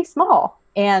is pretty small.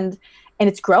 And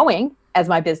it's growing as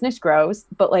my business grows,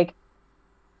 but like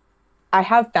I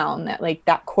have found that like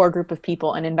that core group of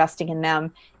people and investing in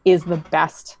them is the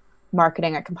best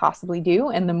marketing I can possibly do.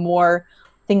 And the more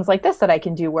things like this that I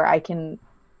can do where I can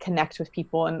connect with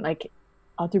people and like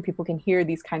other people can hear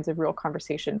these kinds of real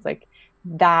conversations, like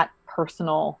that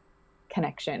personal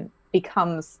connection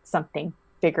becomes something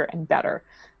bigger and better.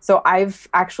 So I've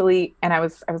actually, and I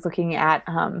was looking at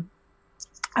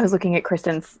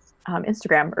Kristen's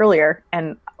Instagram earlier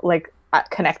and like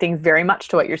connecting very much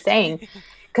to what you're saying.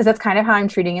 Because that's kind of how I'm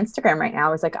treating Instagram right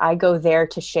now is like, I go there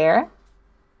to share.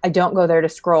 I don't go there to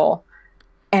scroll.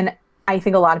 And I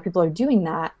think a lot of people are doing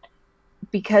that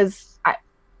because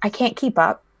I can't keep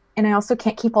up. And I also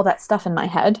can't keep all that stuff in my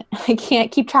head. I can't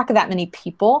keep track of that many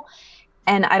people.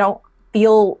 And I don't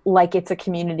feel like it's a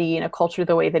community and a culture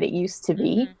the way that it used to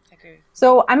be. Agreed.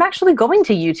 So I'm actually going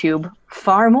to YouTube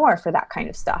far more for that kind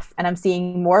of stuff. And I'm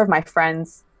seeing more of my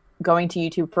friends going to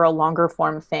YouTube for a longer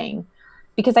form thing.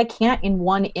 Because I can't in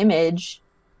one image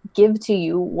give to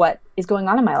you what is going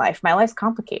on in my life. My life's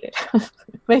complicated.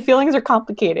 My feelings are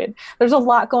complicated. There's a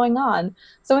lot going on.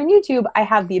 So in YouTube, I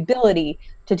have the ability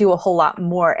to do a whole lot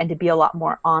more and to be a lot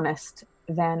more honest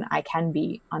than I can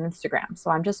be on Instagram.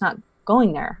 So I'm just not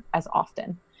going there as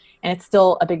often. And it's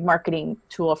still a big marketing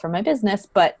tool for my business,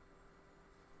 but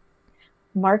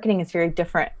marketing is very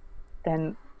different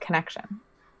than connection.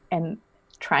 And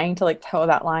trying to like toe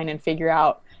that line and figure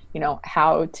out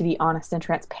how to be honest and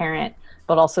transparent,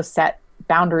 but also set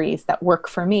boundaries that work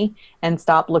for me and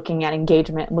stop looking at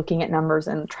engagement, looking at numbers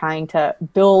and trying to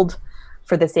build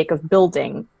for the sake of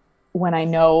building when I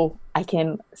know I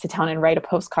can sit down and write a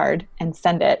postcard and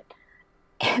send it.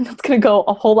 And it's going to go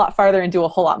a whole lot farther and do a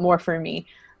whole lot more for me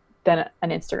than an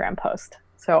Instagram post.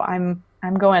 So I'm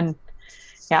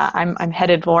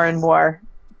headed more and more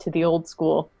to the old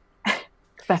school.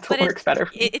 That's what works better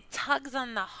for me. It tugs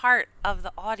on the heart of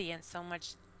the audience so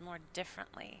much more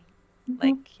differently.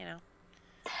 Like,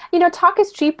 talk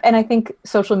is cheap, and I think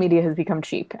social media has become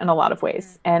cheap in a lot of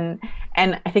ways. And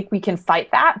I think we can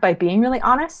fight that by being really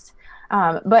honest.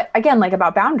 But again, like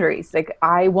about boundaries, like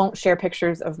I won't share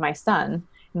pictures of my son.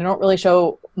 And I don't really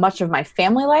show much of my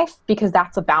family life because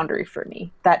that's a boundary for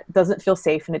me. That doesn't feel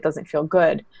safe and it doesn't feel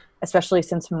good, especially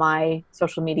since my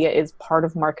social media is part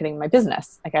of marketing my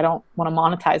business. Like I don't want to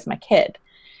monetize my kid.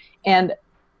 And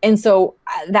so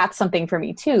that's something for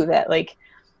me too, that like,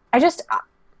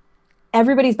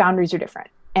 everybody's boundaries are different.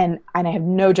 And I have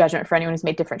no judgment for anyone who's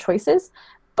made different choices.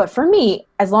 But for me,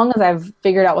 as long as I've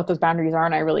figured out what those boundaries are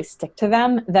and I really stick to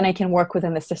them, then I can work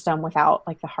within the system without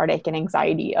like the heartache and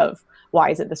anxiety of why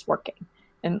isn't this working?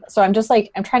 And so I'm just like,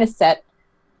 I'm trying to set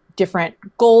different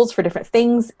goals for different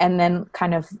things and then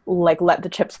kind of like let the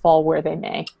chips fall where they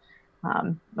may,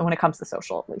 when it comes to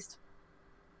social at least.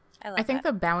 I think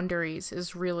the boundaries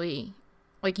is really,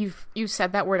 like you've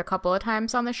said that word a couple of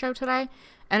times on the show today,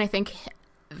 and I think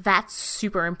that's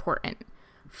super important.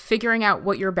 Figuring out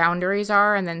what your boundaries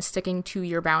are and then sticking to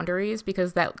your boundaries,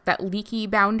 because that leaky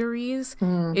boundaries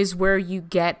is where you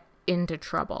get into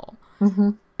trouble.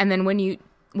 Mm-hmm. And then when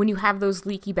you have those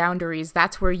leaky boundaries,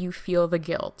 that's where you feel the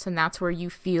guilt, and that's where you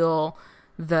feel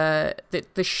the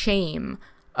shame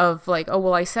of like, oh,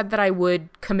 well, I said that I would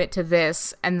commit to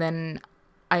this and then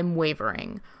I'm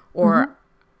wavering, or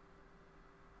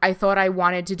I thought I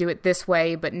wanted to do it this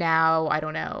way, but now I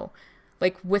don't know.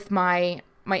 Like with my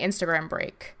Instagram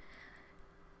break,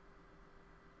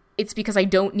 it's because I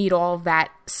don't need all of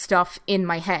that stuff in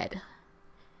my head.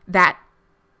 That,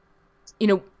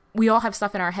 we all have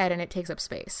stuff in our head and it takes up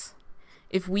space.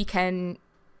 If we can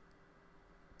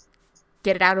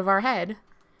get it out of our head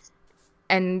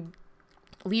and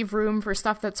leave room for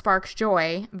stuff that sparks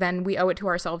joy, then we owe it to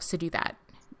ourselves to do that.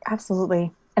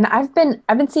 Absolutely. And I've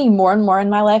been seeing more and more in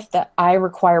my life that I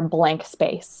require blank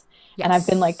space. Yes. And I've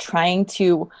been like trying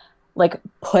to like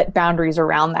put boundaries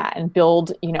around that and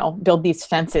build these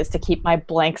fences to keep my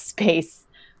blank space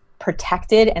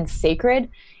protected and sacred.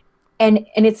 And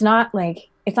it's not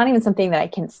even something that I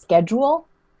can schedule.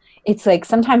 it's like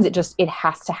sometimes it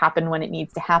has to happen when it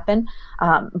needs to happen.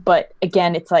 But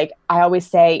again, it's like I always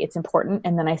say it's important,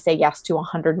 and then I say yes to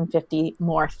 150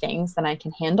 more things than I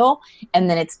can handle, and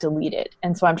then it's deleted.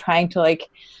 And so I'm trying to like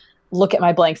look at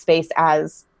my blank space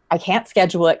as I can't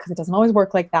schedule it because it doesn't always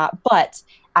work like that, but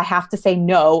I have to say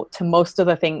no to most of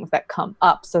the things that come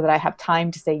up so that I have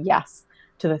time to say yes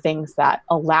to the things that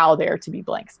allow there to be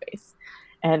blank space.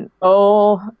 And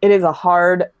it is a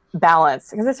hard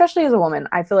balance, because especially as a woman,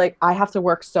 I feel like I have to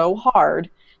work so hard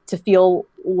to feel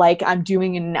like I'm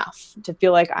doing enough, to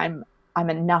feel like I'm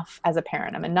enough as a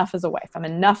parent, I'm enough as a wife, I'm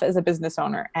enough as a business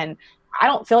owner. And I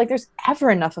don't feel like there's ever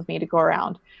enough of me to go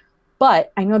around.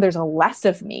 But I know there's a less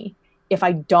of me if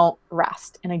I don't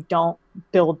rest and I don't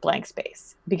build blank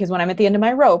space. Because when I'm at the end of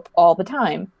my rope all the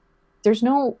time, there's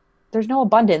no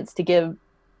abundance to give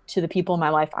to the people in my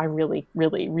life I really,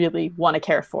 really, really want to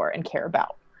care for and care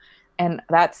about. And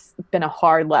that's been a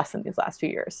hard lesson these last few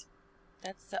years.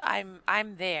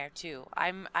 I'm there too.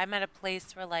 I'm at a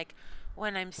place where, like,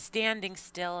 when I'm standing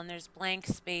still and there's blank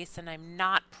space and I'm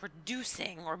not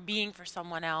producing or being for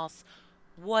someone else,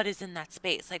 what is in that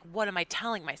space? Like, what am I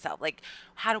telling myself? Like,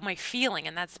 how am I feeling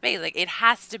in that space? Like, it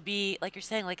has to be, like you're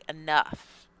saying, like,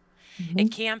 enough. Mm-hmm.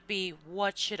 It can't be,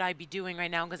 what should I be doing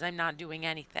right now because I'm not doing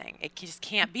anything. It just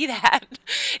can't be that.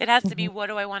 It has to be, what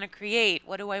do I want to create?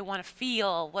 What do I want to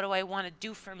feel? What do I want to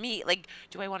do for me? Like,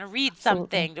 do I want to read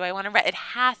something? Do I want to read? It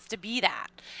has to be that.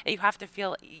 You have to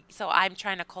feel. So I'm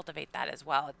trying to cultivate that as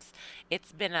well.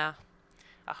 It's been a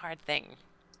hard thing.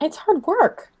 It's hard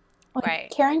work. Like,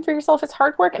 right. Caring for yourself is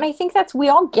hard work. And I think we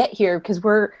all get here because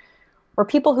we're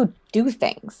people who do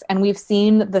things, and we've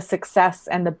seen the success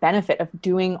and the benefit of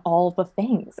doing all the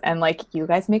things. And like, you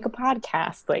guys make a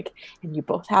podcast, like, and you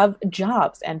both have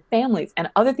jobs and families and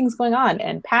other things going on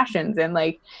and passions. And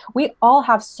like, we all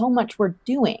have so much we're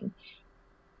doing,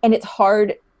 and it's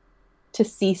hard to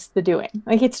cease the doing.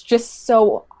 Like, it's just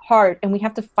so hard, and we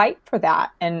have to fight for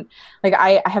that. And like,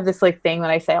 I have this like thing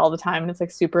that I say all the time, and it's like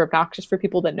super obnoxious for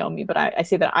people that know me, but I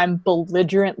say that I'm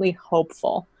belligerently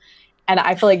hopeful. And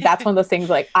I feel like that's one of those things,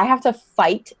 like, I have to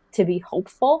fight to be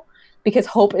hopeful, because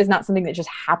hope is not something that just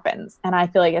happens. And I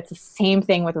feel like it's the same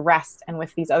thing with rest and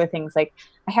with these other things. Like,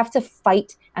 I have to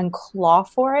fight and claw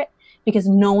for it, because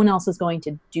no one else is going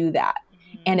to do that.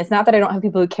 Mm-hmm. And it's not that I don't have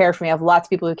people who care for me. I have lots of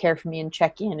people who care for me and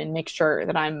check in and make sure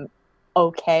that I'm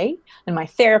okay. And my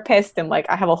therapist, and like,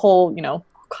 I have a whole,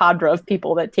 cadre of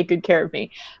people that take good care of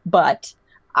me. But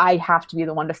I have to be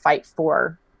the one to fight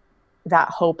for that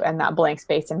hope and that blank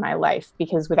space in my life,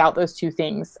 because without those two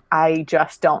things, I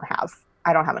just don't have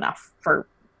enough for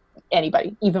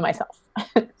anybody, even myself.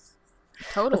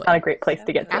 Totally. It's not a great place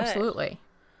to get to. Absolutely.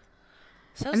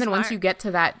 So and then smart. once you get to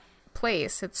that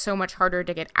place, it's so much harder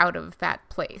to get out of that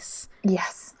place.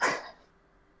 Yes.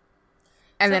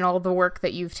 And then all the work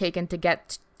that you've taken to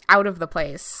get out of the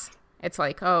place, it's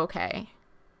like, oh, okay.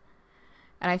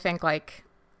 And I think like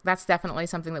that's definitely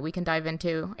something that we can dive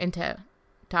into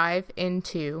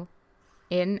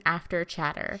in After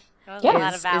Chatter. That was a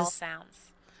lot of vowel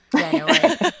sounds. Yeah, I know,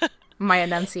 right? My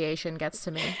enunciation gets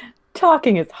to me.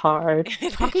 Talking is hard.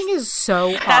 Talking is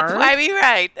so hard. That's why we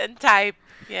write and type.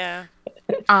 Yeah.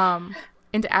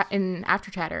 In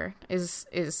After Chatter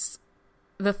is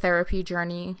the therapy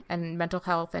journey and mental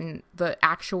health and the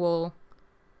actual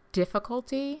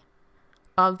difficulty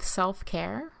of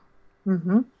self-care.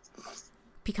 Mm-hmm.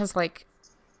 Because, like,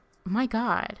 my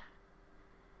God.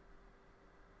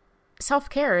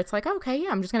 Self-care, it's like, okay, yeah,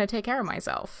 I'm just going to take care of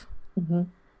myself. Mm-hmm.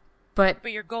 But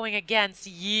you're going against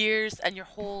years and your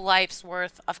whole life's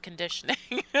worth of conditioning.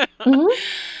 Mm-hmm.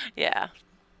 Yeah.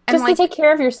 And just to take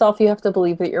care of yourself, you have to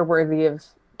believe that you're worthy of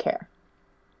care.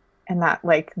 And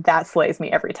that slays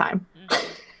me every time.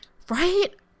 Right?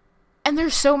 And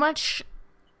there's so much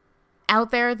out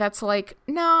there that's like,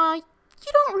 nah,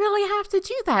 you don't really have to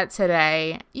do that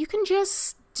today. You can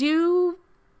just do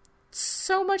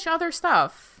so much other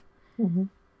stuff. Mm-hmm.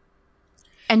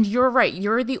 And you're right.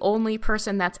 You're the only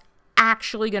person that's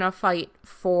actually going to fight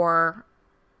for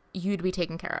you to be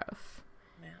taken care of.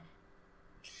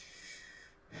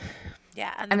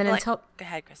 Yeah. And then go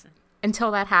ahead, Kristen.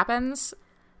 Until that happens,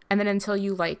 and then until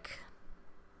you, like,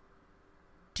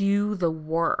 do the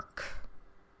work,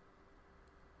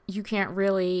 you can't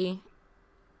really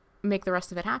make the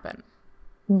rest of it happen.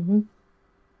 Mm-hmm.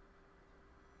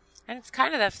 And it's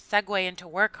kind of the segue into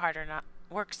work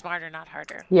smarter, not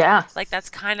harder. Yeah. Like, that's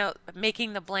kind of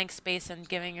making the blank space and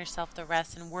giving yourself the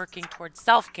rest and working towards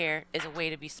self-care is a way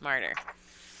to be smarter.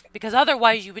 Because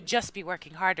otherwise you would just be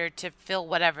working harder to fill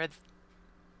whatever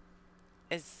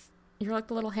is... You're like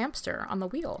the little hamster on the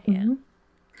wheel. Mm-hmm.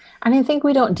 And I think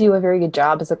we don't do a very good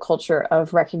job as a culture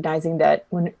of recognizing that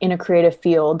when in a creative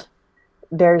field,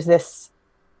 there's this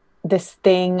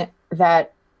thing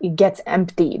that gets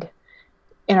emptied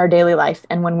in our daily life.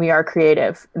 And when we are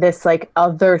creative, this like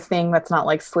other thing that's not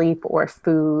like sleep or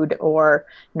food or,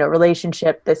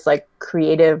 relationship, this like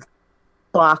creative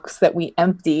box that we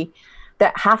empty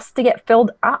that has to get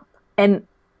filled up. And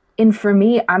for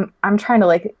me, I'm trying to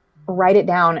like write it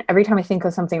down every time I think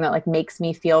of something that like makes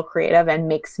me feel creative and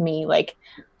makes me like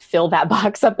fill that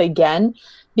box up again,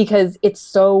 because it's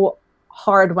so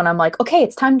hard when I'm like, okay,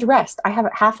 it's time to rest. I have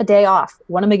half a day off.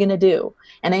 What am I going to do?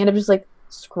 And I end up just like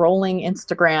scrolling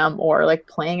Instagram or like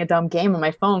playing a dumb game on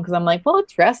my phone because I'm like, well,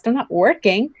 it's rest. I'm not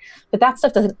working. But that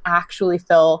stuff doesn't actually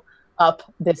fill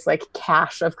up this like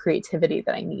cache of creativity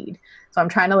that I need. So I'm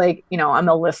trying to like, I'm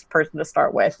a list person to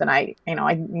start with, and I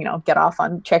get off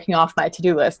on checking off my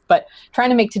to-do list, but trying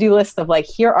to make to-do lists of like,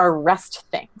 here are rest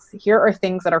things. Here are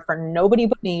things that are for nobody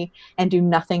but me and do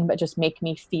nothing but just make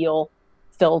me feel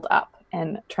filled up,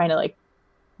 and trying to like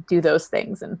do those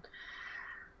things. And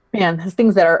man, there's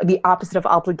things that are the opposite of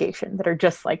obligation that are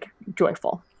just like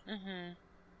joyful. Mm-hmm.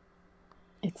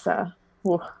 It's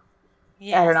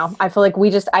Yes. I don't know. I feel like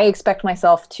I expect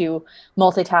myself to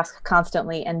multitask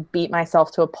constantly and beat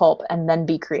myself to a pulp and then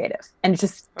be creative. And it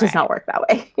just does not work that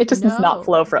way. It just does not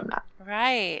flow from that.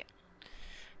 Right.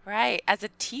 Right. As a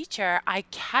teacher, I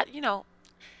can't,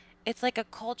 it's like a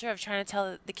culture of trying to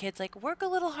tell the kids, like, work a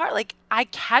little hard. Like, I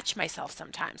catch myself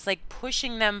sometimes, like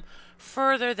pushing them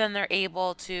further than they're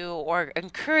able to, or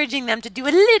encouraging them to do a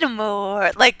little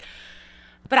more. Like,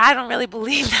 but I don't really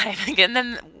believe that. And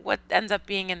then what ends up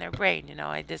being in their brain,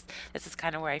 this is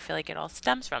kind of where I feel like it all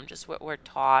stems from, just what we're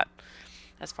taught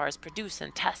as far as produce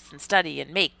and test and study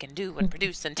and make and do and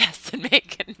produce and test and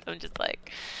make. And I'm just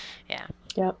like, yeah.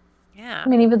 Yep. Yeah. I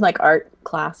mean, even like art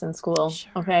class in school.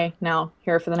 Sure. Okay, now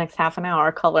here for the next half an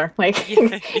hour, color. Like,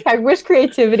 I wish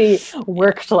creativity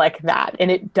worked like that,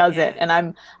 and it doesn't. And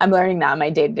I'm learning that in my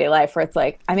day-to-day life, where it's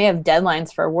like I may have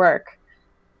deadlines for work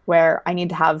where I need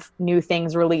to have new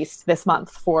things released this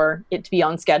month for it to be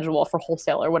on schedule for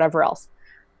wholesale or whatever else.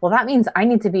 Well, that means I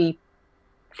need to be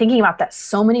thinking about that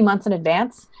so many months in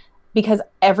advance, because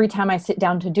every time I sit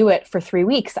down to do it for 3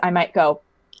 weeks, I might go,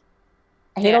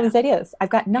 I hate all these ideas. I've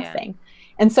got nothing.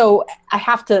 Yeah. And so I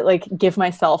have to like give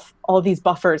myself all these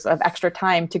buffers of extra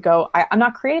time to go, I'm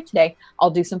not creative today.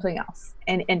 I'll do something else.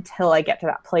 And until I get to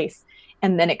that place.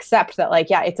 And then accept that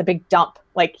like, yeah, it's a big dump.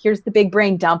 Like, here's the big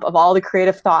brain dump of all the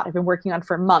creative thought I've been working on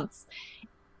for months,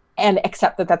 and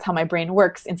accept that that's how my brain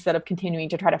works, instead of continuing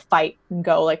to try to fight and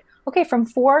go like, okay, from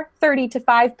 4:30 to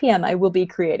 5 p.m. I will be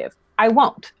creative. I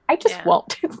won't. I just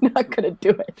won't. It's not going to do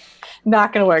it.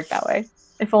 Not going to work that way.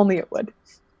 If only it would.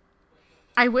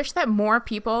 I wish that more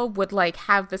people would like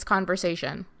have this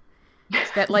conversation,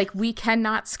 that like we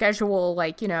cannot schedule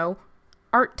like,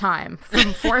 art time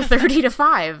from 4:30 to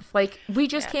 5. Like, we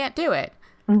just can't do it.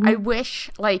 Mm-hmm. I wish,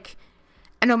 like,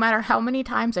 no matter how many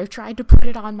times I've tried to put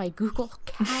it on my Google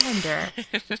Calendar,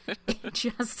 it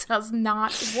just does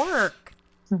not work.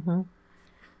 Mm-hmm.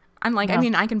 And like, I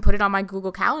mean, I can put it on my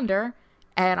Google Calendar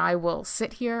and I will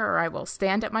sit here, or I will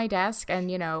stand at my desk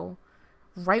and,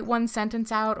 write one sentence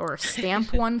out or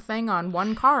stamp one thing on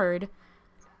one card,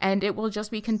 and it will just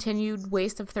be continued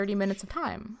waste of 30 minutes of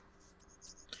time.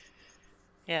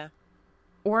 Yeah.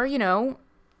 Or,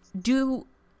 do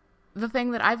the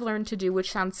thing that I've learned to do,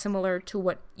 which sounds similar to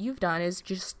what you've done, is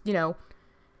just,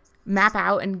 map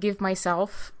out and give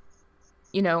myself,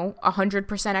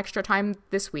 100% extra time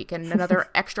this week and another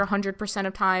extra 100%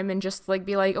 of time, and just like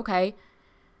be like, okay,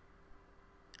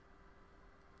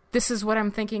 this is what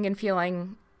I'm thinking and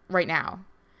feeling right now.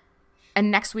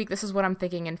 And next week, this is what I'm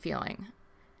thinking and feeling.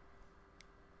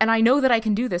 And I know that I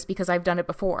can do this because I've done it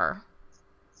before.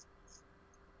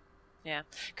 Yeah.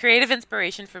 Creative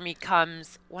inspiration for me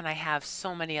comes when I have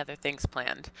so many other things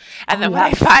planned. And then what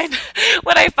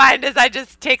I find is I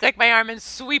just take like my arm and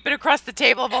sweep it across the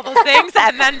table of all those things,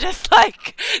 and then just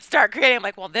like start creating. I'm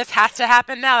like, well, this has to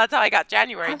happen now. That's how I got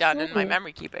January done in my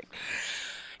memory keeping.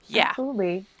 Yeah.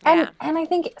 Absolutely. And I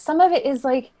think some of it is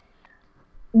like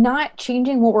not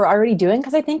changing what we're already doing,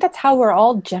 because I think that's how we're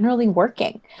all generally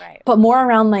working. Right. But more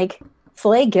around like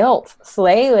slay guilt,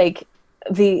 slay like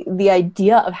the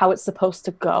idea of how it's supposed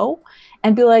to go,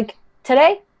 and be like,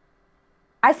 today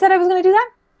I said I was going to do that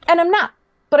and I'm not,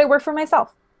 but I work for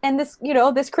myself, and this,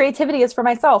 this creativity is for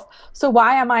myself. So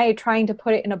why am I trying to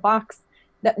put it in a box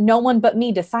that no one but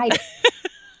me decided?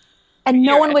 And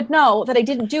no one would know that I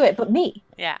didn't do it but me.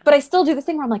 Yeah. But I still do this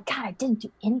thing where I'm like, God, I didn't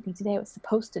do anything today I was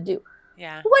supposed to do.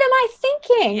 Yeah. What am I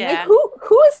thinking? Yeah. Like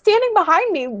who is standing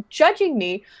behind me, judging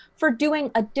me for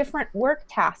doing a different work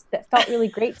task that felt really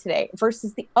great today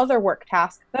versus the other work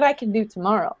task that I can do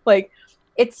tomorrow? Like,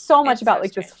 it's so much It's about so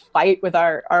like this strange. fight with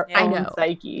our Yeah. I own know.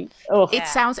 psyche. Ugh. It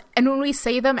sounds, and when we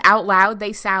say them out loud,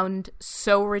 they sound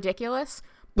so ridiculous.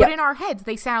 But Yep. in our heads,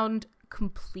 they sound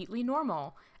completely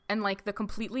normal. And like the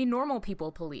completely normal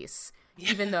people police,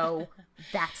 even though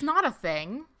that's not a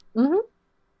thing. Mhm.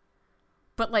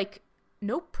 But like,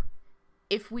 nope.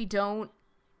 If we don't,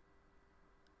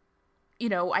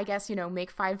 I guess,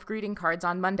 make 5 greeting cards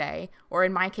on Monday, or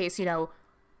in my case,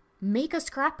 make a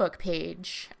scrapbook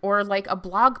page or like a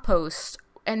blog post.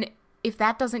 And if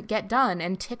that doesn't get done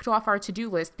and ticked off our to-do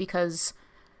list because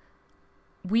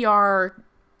we are,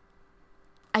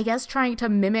 I guess, trying to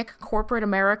mimic corporate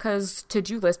America's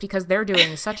to-do list because they're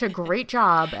doing such a great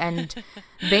job and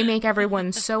they make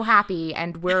everyone so happy,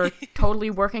 and we're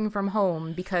totally working from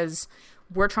home because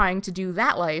we're trying to do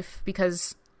that life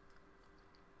because...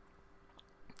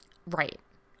 Right.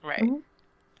 Right.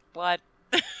 What?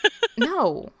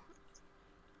 No.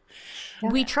 Yeah.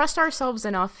 We trust ourselves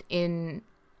enough in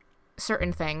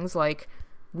certain things, like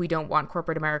we don't want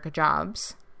corporate America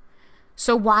jobs.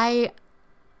 So why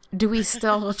do we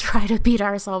still try to beat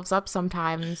ourselves up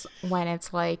sometimes when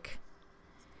it's like,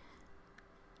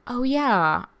 oh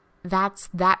yeah, that's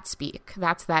that speak.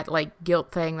 That's that like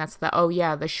guilt thing. That's the, oh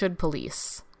yeah, the should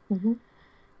police. Mhm.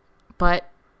 But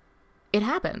it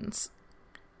happens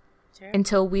Sure.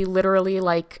 until we literally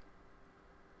like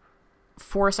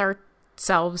force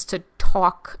ourselves to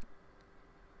talk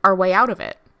our way out of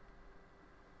it.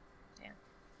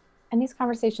 And these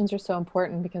conversations are so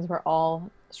important because we're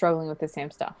all struggling with the same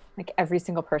stuff. Like every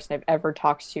single person I've ever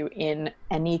talked to in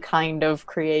any kind of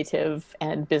creative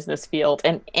and business field,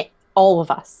 and all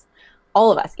of us,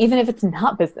 even if it's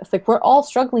not business, like we're all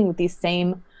struggling with these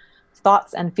same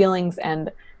thoughts and feelings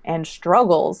and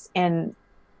struggles. And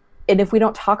if we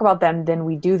don't talk about them, then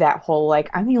we do that whole, like,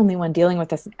 I'm the only one dealing with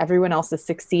this and everyone else is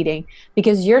succeeding,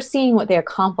 because you're seeing what they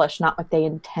accomplished, not what they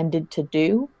intended to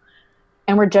do.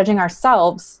 And we're judging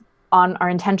ourselves on our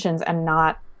intentions and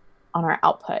not on our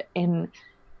output. And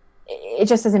it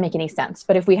just doesn't make any sense.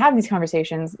 But if we have these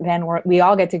conversations, then we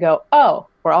all get to go, oh,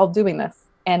 we're all doing this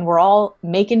and we're all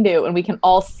making do, and we can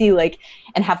all see like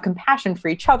and have compassion for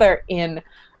each other in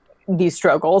these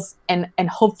struggles, and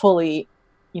hopefully,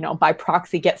 by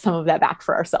proxy, get some of that back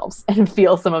for ourselves and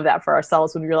feel some of that for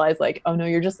ourselves when we realize like, oh no,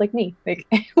 you're just like me. Like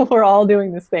we're all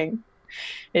doing this thing.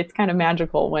 It's kind of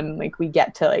magical when like we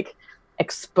get to like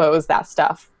expose that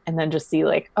stuff and then just see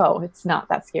like, oh, it's not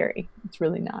that scary. It's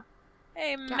really not.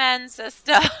 Amen,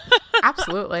 sister.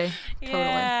 Absolutely. Totally.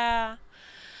 Yeah.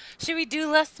 Should we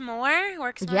do less more?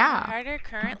 Work smarter, Yeah. harder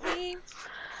currently?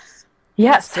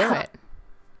 Yes. Let's do it.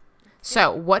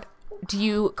 So, what do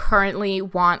you currently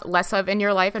want less of in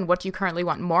your life, and what do you currently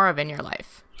want more of in your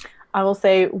life? I will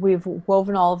say we've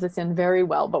woven all of this in very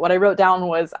well, but what I wrote down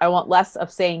was I want less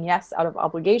of saying yes out of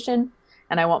obligation,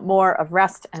 and I want more of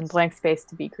rest and blank space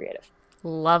to be creative.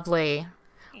 Lovely.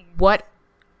 What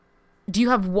do you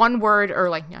have one word, or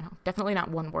like, no, definitely not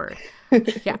one word.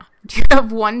 Yeah. Do you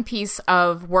have one piece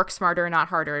of work smarter, not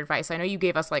harder advice? I know you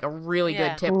gave us like a really Yeah.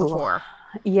 good tip Ooh. before.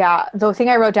 Yeah, the thing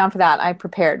I wrote down for that, I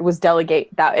prepared, was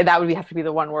delegate. That would have to be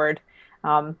the one word.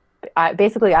 I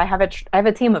have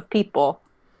a team of people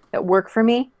that work for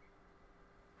me,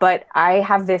 but I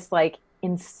have this like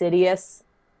insidious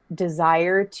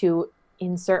desire to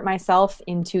insert myself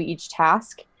into each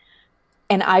task,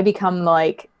 and I become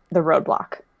like the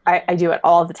roadblock. I do it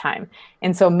all the time.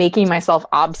 And so making myself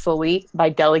obsolete by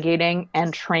delegating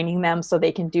and training them so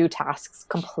they can do tasks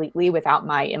completely without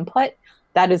my input,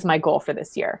 that is my goal for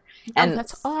this year. And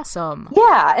that's awesome.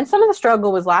 yeah, and some of the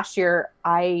struggle was last year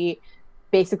I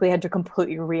basically had to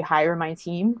completely rehire my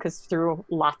team because through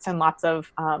lots and lots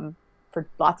of for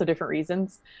lots of different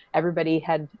reasons, everybody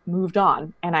had moved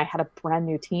on and I had a brand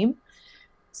new team.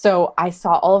 So I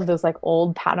saw all of those like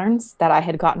old patterns that I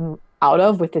had gotten out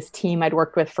of with this team I'd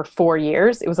worked with for 4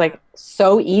 years. It was like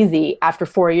so easy after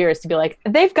 4 years to be like,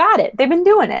 they've got it. They've been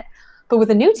doing it. But with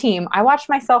a new team, I watched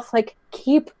myself like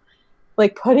keep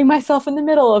like putting myself in the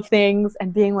middle of things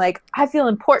and being like, I feel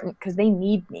important because they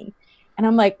need me. And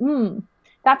I'm like,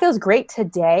 that feels great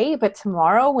today, but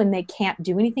tomorrow when they can't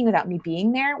do anything without me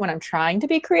being there, when I'm trying to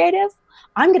be creative,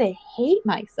 I'm going to hate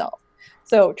myself.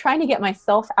 So trying to get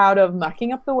myself out of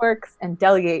mucking up the works and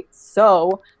delegate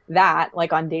so that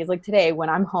like on days like today, when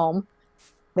I'm home,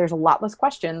 there's a lot less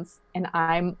questions and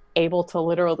I'm able to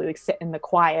literally like sit in the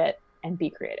quiet and be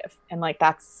creative. And like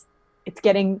it's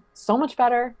getting so much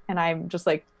better. And I'm just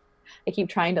like I keep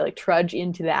trying to like trudge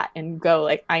into that and go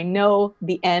like, I know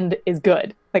the end is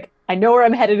good. Like I know where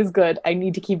I'm headed is good. I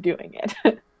need to keep doing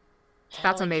it.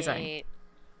 That's amazing.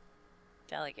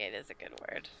 Delegate is a good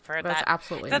word for that. That's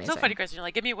absolutely That's amazing. so funny, Kristen. You're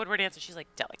like, give me a one-word answer. She's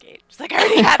like, delegate. She's like, I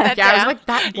already had that Yeah, down. I was like,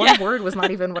 that one word was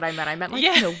not even what I meant. I meant like,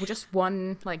 Yeah. you know, just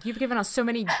one, like, you've given us so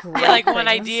many great Yeah, like one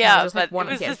things. idea, Just, but one,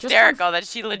 it was yeah, just hysterical that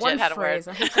she legit one had a word. phrase.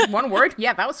 I was like, one word?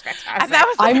 Yeah, that was fantastic. And that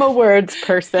was I'm a words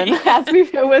person, as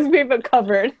we've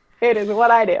covered. It is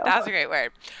what I do. That was a great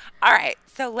word. All right,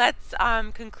 so let's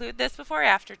conclude this before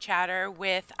after chatter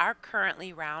with our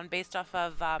currently round based off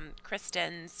of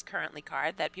Kristen's currently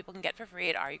card that people can get for free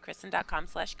at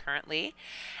rukristen.com/currently.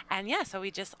 And yeah, so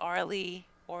we just orally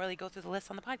go through the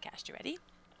list on the podcast. You ready?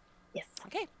 Yes.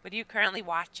 Okay, what are you currently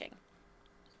watching?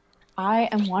 I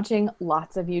am watching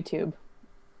lots of YouTube,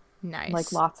 Nice.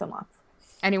 like lots and lots.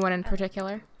 Anyone in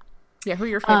particular? Yeah, who are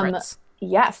your favorites?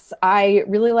 Yes, I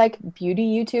really like beauty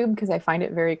YouTube because I find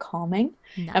it very calming.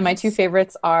 And my two Nice.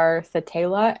 favorites are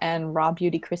Thetela and Raw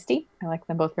Beauty Christie. I like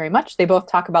them both very much. They both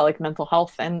talk about like mental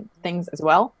health and things as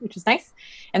well, which is nice.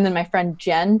 And then my friend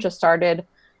Jen just started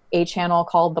a channel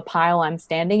called The Pile I'm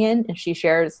Standing In, and she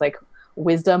shares like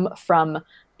wisdom from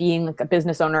being like a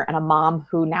business owner and a mom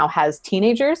who now has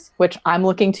teenagers, which I'm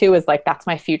looking to as like that's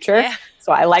my future. Yeah.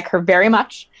 So I like her very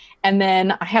much. And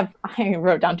then I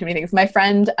wrote down too many things. My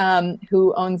friend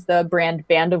who owns the brand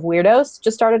Band of Weirdos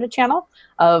just started a channel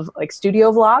of like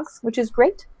studio vlogs, which is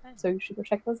great. So you should go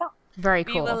check those out. Very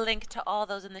We cool. will link to all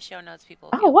those in the show notes, people.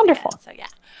 Oh, wonderful. So yeah.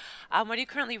 What are you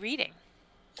currently reading?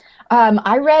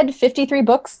 I read 53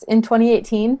 books in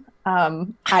 2018.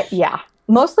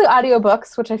 Mostly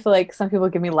audiobooks, which I feel like some people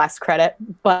give me less credit.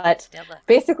 But Still left.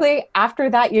 basically, after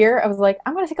that year, I was like,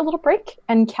 I'm going to take a little break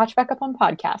and catch back up on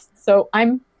podcasts. So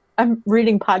I'm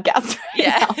reading podcasts right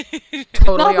Yeah. now.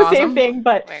 Totally Not the same awesome. thing,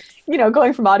 but Works.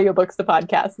 going from audiobooks to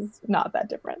podcasts is not that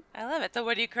different. I love it. So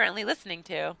what are you currently listening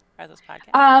to? Are those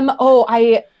podcasts?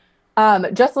 I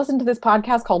just listened to this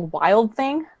podcast called Wild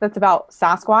Thing that's about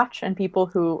Sasquatch and people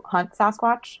who hunt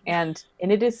Sasquatch, and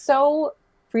it is so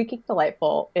freaking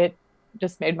delightful. It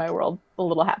just made my world a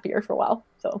little happier for a while.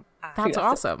 So That's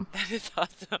awesome. That is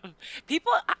awesome.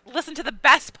 People listen to the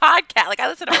best podcast. Like I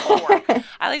listen to 4.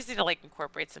 I just need to like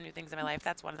incorporate some new things in my life.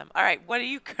 That's one of them. All right. What are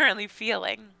you currently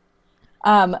feeling?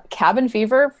 cabin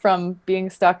fever from being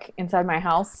stuck inside my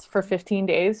house for 15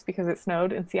 days because it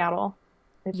snowed in Seattle.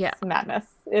 It's madness.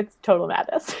 It's total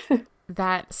madness.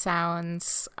 That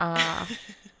sounds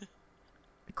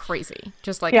crazy.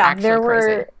 Just like yeah, actually there crazy.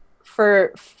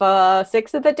 were for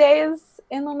 6 of the days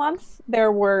in the month,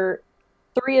 there were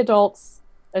 3 adults,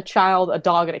 a child, a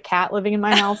dog, and a cat living in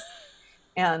my house.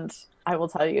 And I will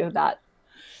tell you that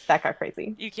got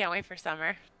crazy. You can't wait for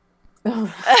summer. A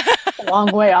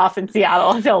long way off in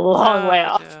Seattle. It's a long way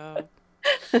off. No.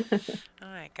 Oh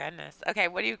my goodness. Okay,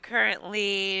 what are you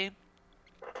currently?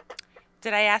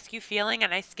 Did I ask you feeling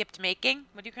and I skipped making?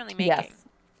 What are you currently making? Yes.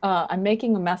 I'm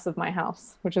making a mess of my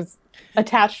house, which is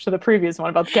attached to the previous one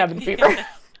about the cabin fever.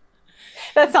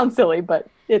 That sounds silly, but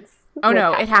it's. Oh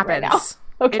no, what's it happening happens.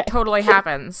 right now. Okay. It totally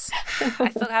happens. I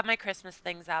still have my Christmas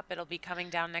things up. It'll be coming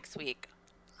down next week.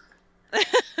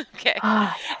 Okay.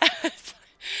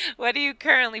 What are you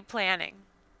currently planning?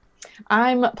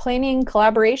 I'm planning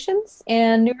collaborations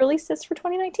and new releases for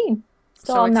 2019.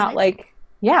 So I'm not exciting.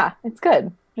 it's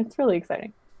good. It's really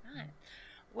exciting.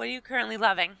 What are you currently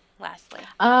loving? Lastly,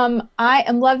 I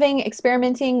am loving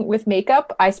experimenting with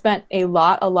makeup. I spent a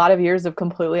lot of years of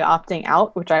completely opting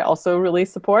out, which I also really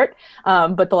support.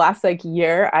 But the last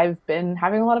year, I've been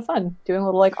having a lot of fun doing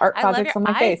little art I love projects your on my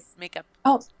eyes face. makeup.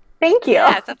 Oh, thank you.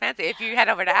 Yeah, it's so fancy. If you head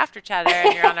over to After Chatter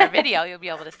and you're on our video, you'll be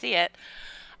able to see it.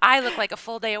 I look like a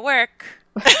full day of work,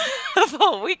 a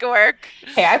full week of work.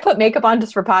 Hey, I put makeup on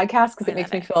just for podcasts because I it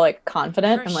makes love me feel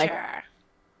confident For and sure.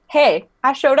 hey,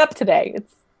 I showed up today.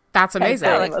 It's That's kind of amazing.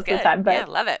 silly That most looks of the good. time, but Yeah,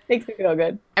 love it. makes me feel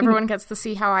good. Everyone gets to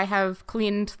see how I have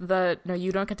cleaned No,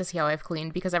 you don't get to see how I've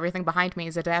cleaned because everything behind me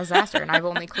is a disaster and I've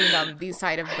only cleaned on the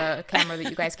side of the camera that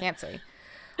you guys can't see.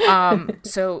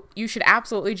 So you should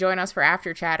absolutely join us for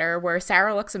After Chatter where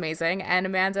Sarah looks amazing and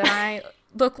Amanda and I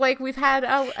look like we've had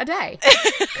a day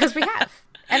because we have.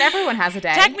 And everyone has a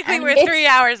day. Technically, and we're 3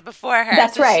 hours before her.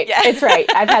 That's so right. Yeah. It's right.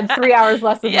 I've had 3 hours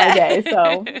less of Yeah. my day,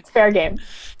 so it's fair game.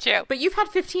 True. But you've had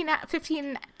 15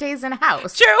 days in a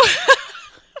house. True.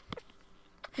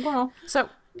 Well, So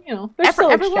there's still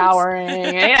everyone's- showering.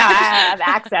 I have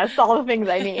access to all the things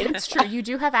I need. it's true. You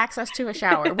do have access to a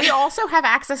shower. We also have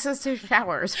accesses to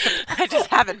showers. I just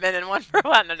haven't been in one for a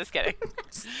while. No, just kidding.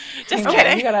 Just Okay,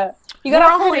 kidding. you gotta We're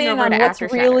all hone heading in over on to what's After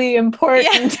Chatter. really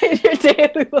important in your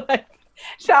daily life.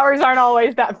 Showers aren't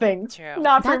always that thing. True.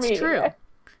 Not for That's me. true.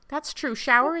 That's true.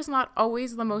 Shower is not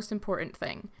always the most important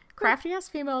thing. Crafty Ass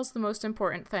Female is the most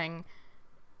important thing.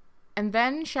 And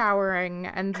then showering,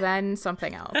 and then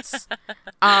something else.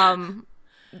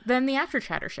 Then the After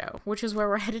Chatter show, which is where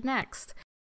we're headed next.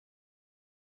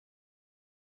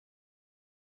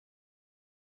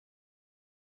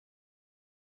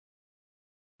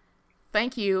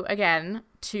 Thank you again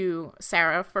to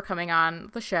Sarah for coming on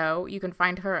the show. You can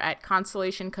find her at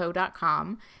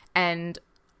constellationco.com, and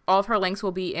all of her links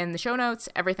will be in the show notes.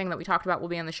 Everything that we talked about will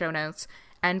be in the show notes,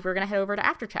 and we're going to head over to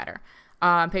After Chatter.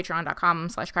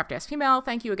 Patreon.com/craftyassfemale.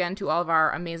 Thank you again to all of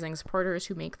our amazing supporters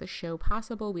who make the show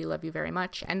possible. We love you very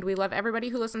much, and we love everybody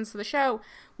who listens to the show.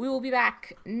 We will be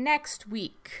back next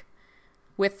week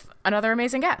with another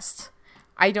amazing guest.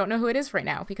 I don't know who it is right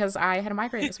now because I had a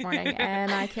migraine this morning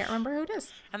and I can't remember who it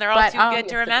is. And they're all too good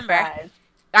to remember.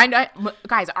 I know,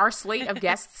 guys, our slate of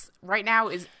guests right now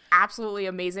is absolutely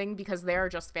amazing because they're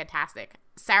just fantastic.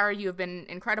 Sarah, you have been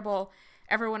incredible.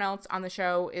 Everyone else on the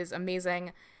show is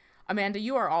amazing. Amanda,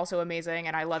 you are also amazing,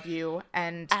 and I love you.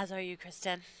 And as are you,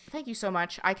 Kristen. Thank you so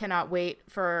much. I cannot wait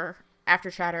for After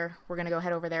Chatter. We're going to go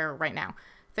head over there right now.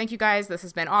 Thank you, guys. This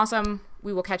has been awesome.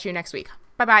 We will catch you next week.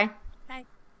 Bye-bye.